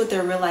that's what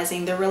they're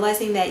realizing. They're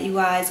realizing that you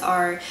guys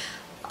are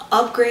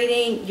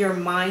upgrading your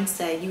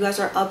mindset. You guys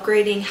are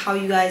upgrading how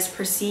you guys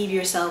perceive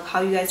yourself,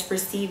 how you guys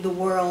perceive the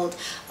world,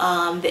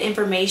 the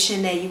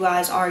information that you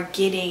guys are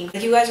getting.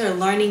 You guys are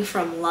learning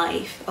from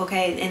life,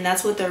 okay? And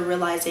that's what they're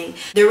realizing.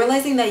 They're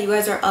realizing that you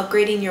guys are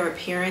upgrading your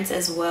appearance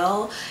as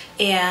well,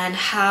 and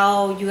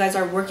how you guys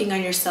are working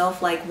on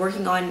yourself, like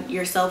working on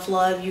your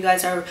self-love. You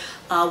guys are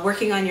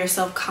working on your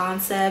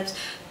self-concept.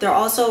 They're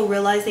also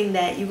realizing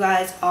that you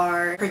guys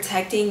are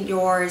protecting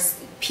your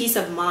peace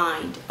of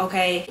mind,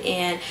 okay,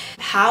 and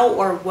how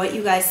or what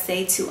you guys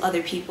say to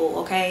other people,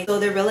 okay? So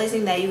they're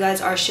realizing that you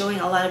guys are showing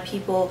a lot of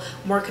people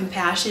more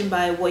compassion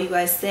by what you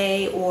guys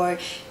say, or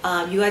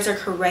you guys are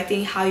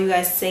correcting how you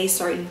guys say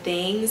certain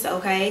things,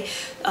 okay,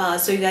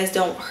 so you guys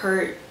don't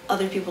hurt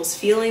other people's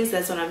feelings.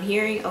 That's what I'm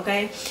hearing,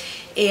 okay?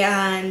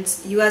 And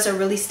you guys are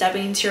really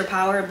stepping into your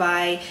power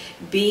by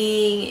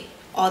being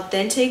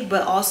authentic,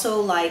 but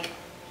also like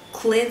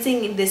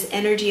cleansing this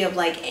energy of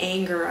like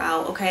anger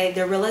out, okay?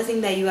 They're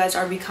realizing that you guys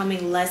are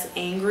becoming less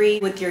angry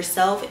with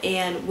yourself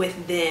and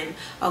with them,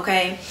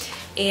 okay?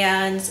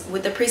 And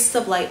with the Priestess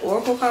of Light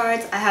Oracle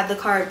cards, I have the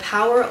card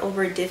Power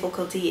Over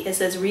Difficulty. It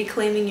says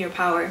reclaiming your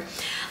power.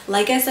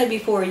 Like I said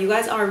before, you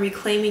guys are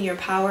reclaiming your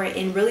power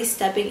and really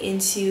stepping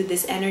into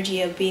this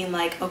energy of being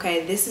like,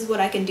 okay, this is what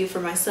I can do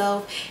for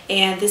myself,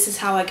 and this is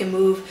how I can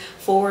move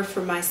forward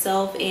for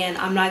myself, and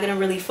I'm not going to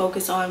really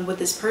focus on what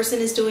this person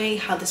is doing,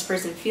 how this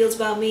person feels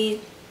about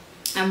me.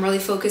 I'm really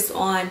focused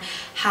on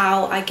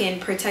how I can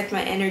protect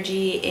my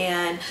energy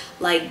and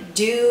like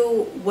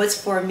do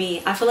what's for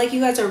me. I feel like you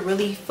guys are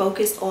really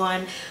focused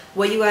on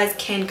what you guys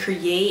can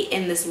create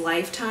in this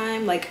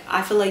lifetime. Like,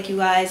 I feel like you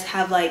guys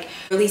have like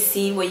really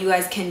seen what you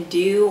guys can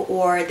do,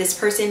 or this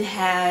person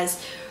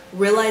has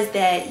realized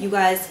that you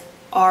guys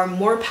are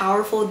more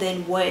powerful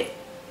than what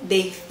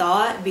they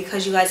thought,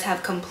 because you guys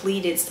have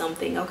completed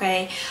something,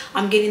 okay?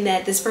 I'm getting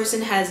that this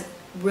person has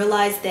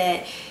realized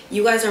that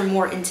you guys are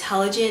more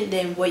intelligent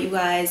than what you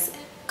guys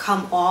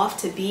come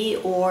off to be,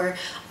 or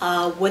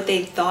what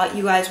they thought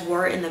you guys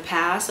were in the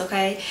past,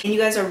 okay? And you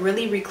guys are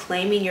really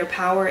reclaiming your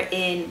power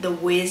in the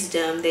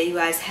wisdom that you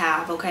guys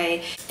have,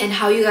 okay? And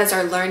how you guys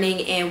are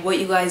learning and what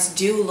you guys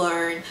do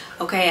learn,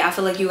 okay? I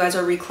feel like you guys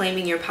are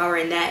reclaiming your power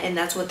in that, and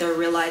that's what they're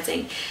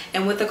realizing.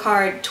 And with the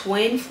card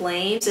Twin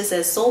Flames, it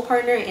says soul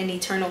partner and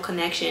eternal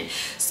connection.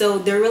 So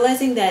they're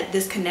realizing that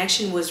this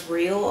connection was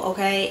real,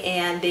 okay?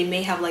 And they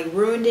may have like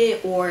ruined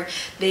it, or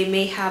they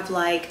may have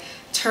like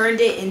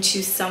turned it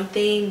into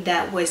something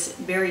that was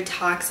very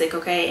toxic,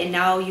 okay? And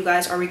now you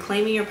guys are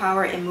reclaiming your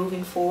power and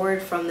moving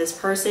forward from this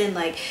person.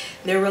 Like,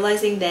 they're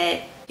realizing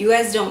that you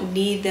guys don't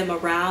need them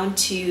around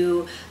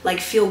to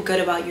like feel good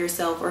about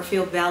yourself or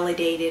feel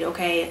validated,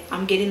 okay?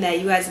 I'm getting that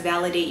you guys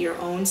validate your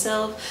own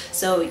self,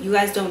 so you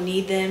guys don't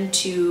need them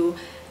to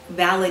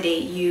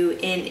validate you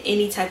in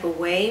any type of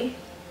way.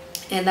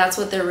 And that's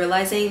what they're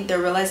realizing. They're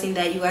realizing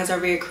that you guys are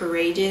very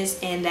courageous,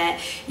 and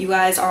that you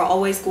guys are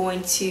always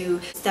going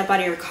to step out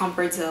of your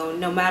comfort zone.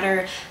 No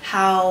matter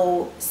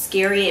how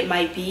scary it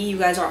might be, you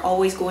guys are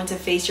always going to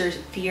face your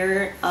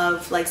fear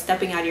of like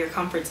stepping out of your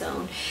comfort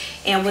zone.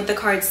 And with the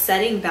card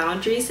Setting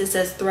Boundaries, it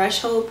says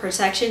threshold,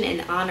 protection,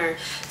 and honor.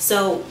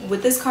 So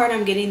with this card,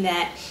 I'm getting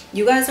that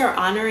you guys are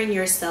honoring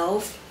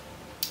yourself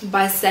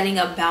by setting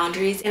up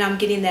boundaries. And I'm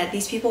getting that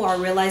these people are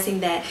realizing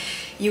that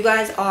you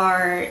guys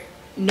are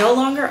no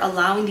longer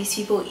allowing these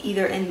people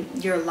either in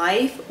your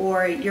life,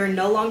 or you're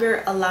no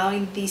longer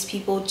allowing these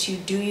people to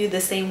do you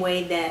the same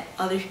way that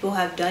other people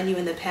have done you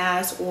in the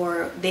past,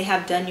 or they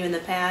have done you in the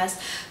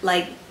past.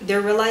 Like,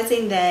 they're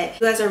realizing that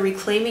you guys are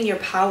reclaiming your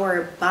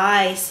power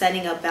by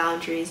setting up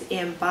boundaries,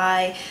 and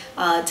by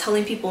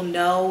telling people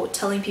no,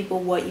 telling people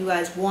what you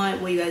guys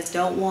want, what you guys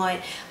don't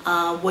want,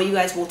 what you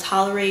guys will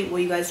tolerate,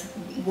 what you guys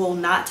will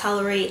not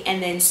tolerate,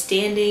 and then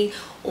standing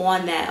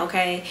on that,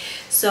 okay?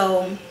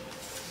 So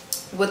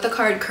with the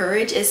card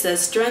Courage, it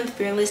says strength,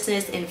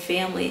 fearlessness, and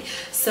family.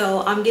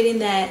 So I'm getting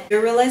that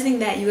you're realizing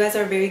that you guys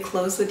are very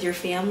close with your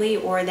family,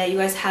 or that you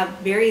guys have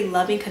very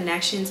loving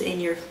connections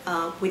in your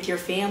with your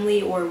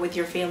family or with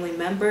your family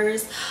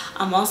members.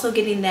 I'm also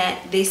getting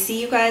that they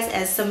see you guys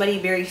as somebody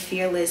very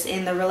fearless,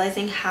 and they're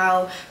realizing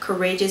how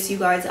courageous you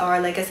guys are,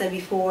 like I said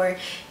before,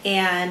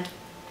 and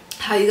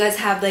how you guys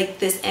have like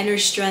this inner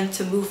strength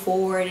to move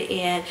forward,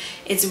 and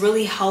it's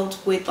really helped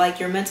with like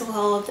your mental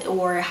health,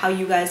 or how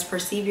you guys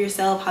perceive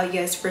yourself, how you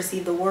guys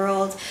perceive the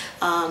world,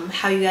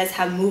 how you guys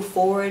have moved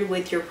forward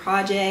with your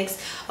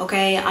projects,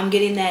 okay? I'm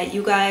getting that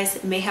you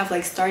guys may have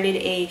like started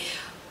a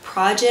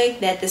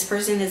project that this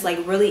person is like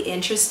really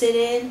interested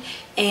in,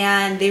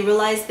 and they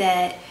realize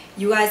that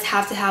you guys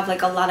have to have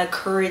like a lot of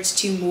courage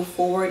to move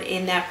forward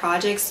in that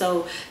project.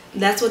 So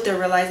that's what they're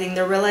realizing.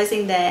 They're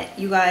realizing that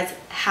you guys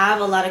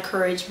have a lot of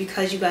courage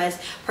because you guys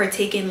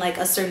partake in like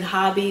a certain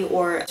hobby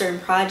or a certain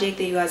project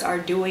that you guys are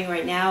doing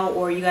right now,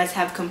 or you guys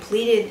have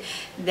completed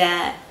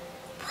that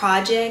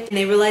project, and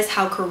they realize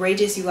how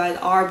courageous you guys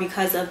are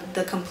because of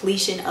the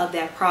completion of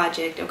that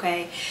project.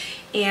 Okay,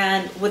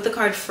 and with the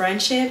card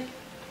friendship,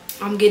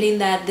 I'm getting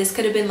that this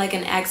could have been like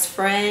an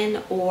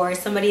ex-friend or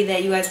somebody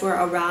that you guys were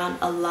around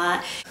a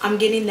lot. I'm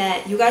getting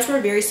that you guys were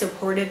very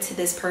supportive to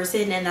this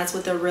person, and that's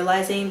what they're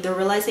realizing. They're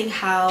realizing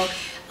how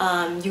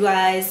you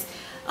guys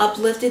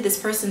uplifted this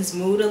person's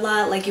mood a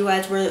lot. Like you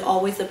guys were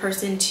always the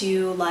person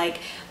to like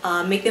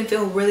make them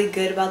feel really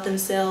good about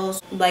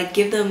themselves, like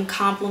give them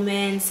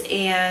compliments,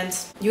 and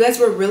you guys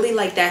were really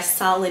like that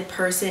solid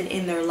person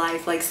in their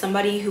life, like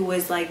somebody who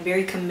was like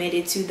very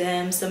committed to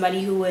them,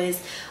 somebody who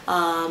was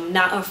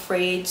not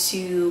afraid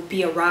to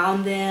be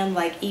around them,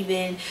 like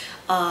even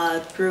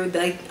through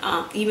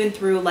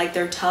like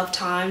their tough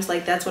times.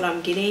 Like that's what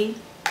I'm getting.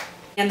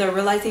 And they're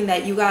realizing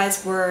that you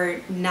guys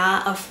were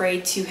not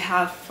afraid to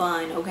have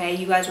fun. Okay,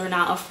 you guys were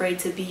not afraid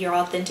to be your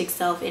authentic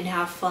self and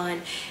have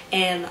fun,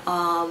 and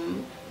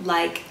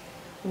like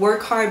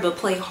work hard but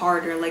play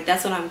harder. Like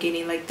that's what I'm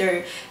getting. Like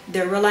they're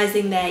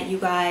realizing that you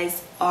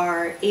guys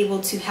are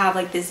able to have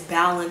like this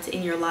balance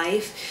in your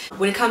life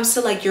when it comes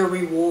to like your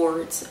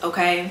rewards.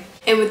 Okay,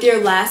 and with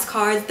your last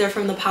cards, they're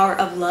from the Power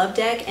of Love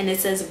deck, and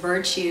it says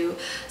virtue.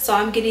 So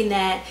I'm getting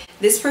that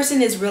this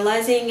person is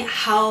realizing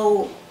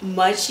how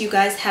much you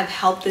guys have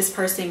helped this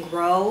person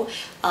grow,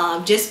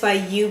 just by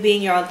you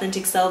being your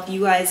authentic self,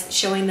 you guys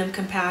showing them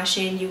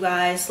compassion, you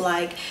guys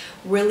like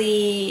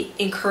really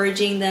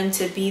encouraging them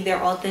to be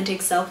their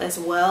authentic self as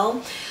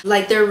well.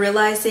 Like they're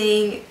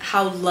realizing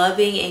how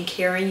loving and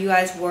caring you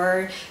guys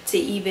were to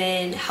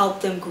even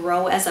help them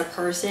grow as a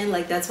person.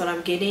 Like that's what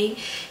I'm getting.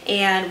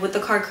 And with the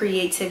card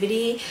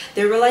creativity,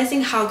 they're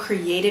realizing how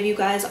creative you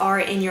guys are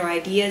in your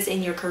ideas,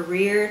 in your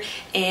career,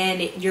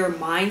 and your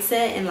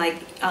mindset, and like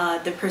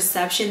the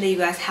perception that you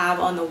guys have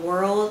on the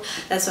world.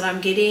 That's what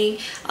I'm getting.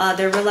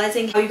 They're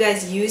realizing how you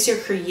guys use your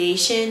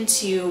creation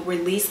to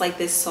release like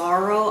this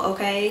sorrow.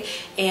 Okay,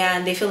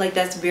 and they feel like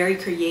that's very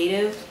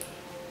creative.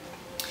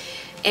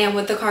 And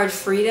with the card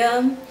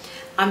freedom,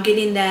 I'm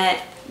getting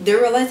that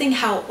they're realizing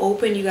how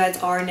open you guys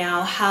are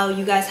now, how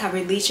you guys have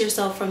released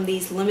yourself from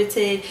these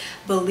limited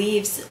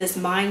beliefs, this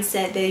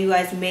mindset that you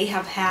guys may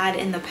have had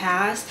in the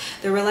past.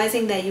 They're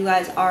realizing that you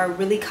guys are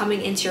really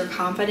coming into your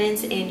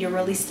confidence, and you're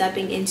really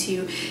stepping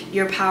into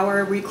your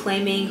power,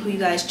 reclaiming who you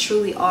guys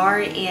truly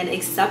are and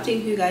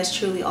accepting who you guys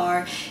truly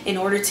are in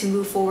order to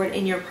move forward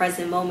in your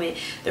present moment.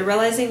 They're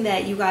realizing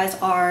that you guys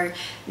are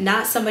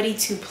not somebody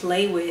to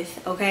play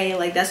with. Okay,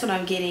 like that's what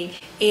I'm getting.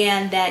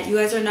 And that you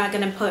guys are not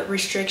going to put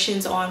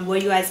restrictions on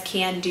what you guys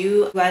can do.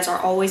 You guys are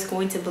always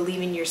going to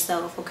believe in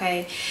yourself.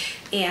 Okay,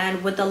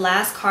 and with the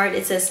last card,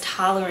 it says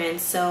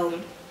tolerance. So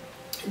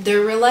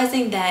they're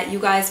realizing that you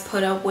guys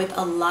put up with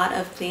a lot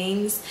of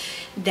things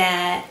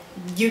that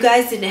you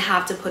guys didn't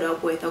have to put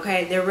up with.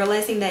 Okay, they're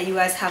realizing that you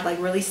guys have like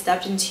really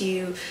stepped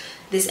into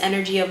this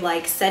energy of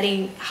like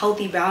setting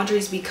healthy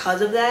boundaries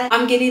because of that.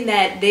 I'm getting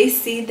that they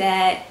see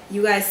that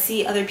you guys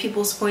see other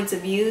people's points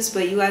of views,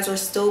 but you guys are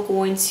still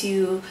going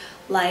to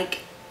like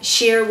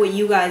share what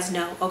you guys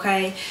know.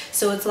 Okay,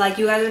 so it's like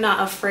you guys are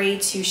not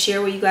afraid to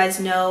share what you guys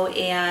know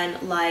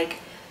and like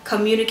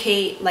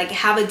communicate, like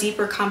have a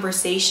deeper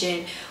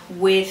conversation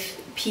with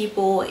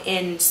people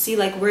and see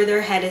like where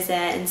their head is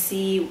at and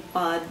see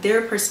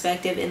their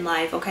perspective in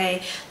life.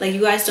 Okay, like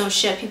you guys don't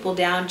shut people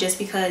down just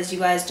because you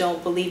guys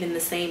don't believe in the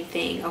same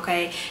thing.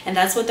 Okay, and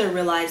that's what they're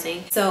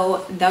realizing.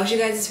 So that was you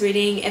guys'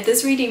 reading. If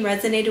this reading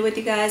resonated with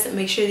you guys,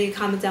 make sure that you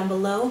comment down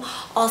below.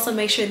 Also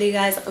make sure that you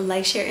guys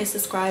like, share, and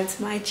subscribe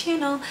to my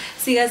channel.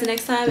 See you guys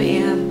next time,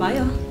 and bye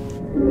y'all.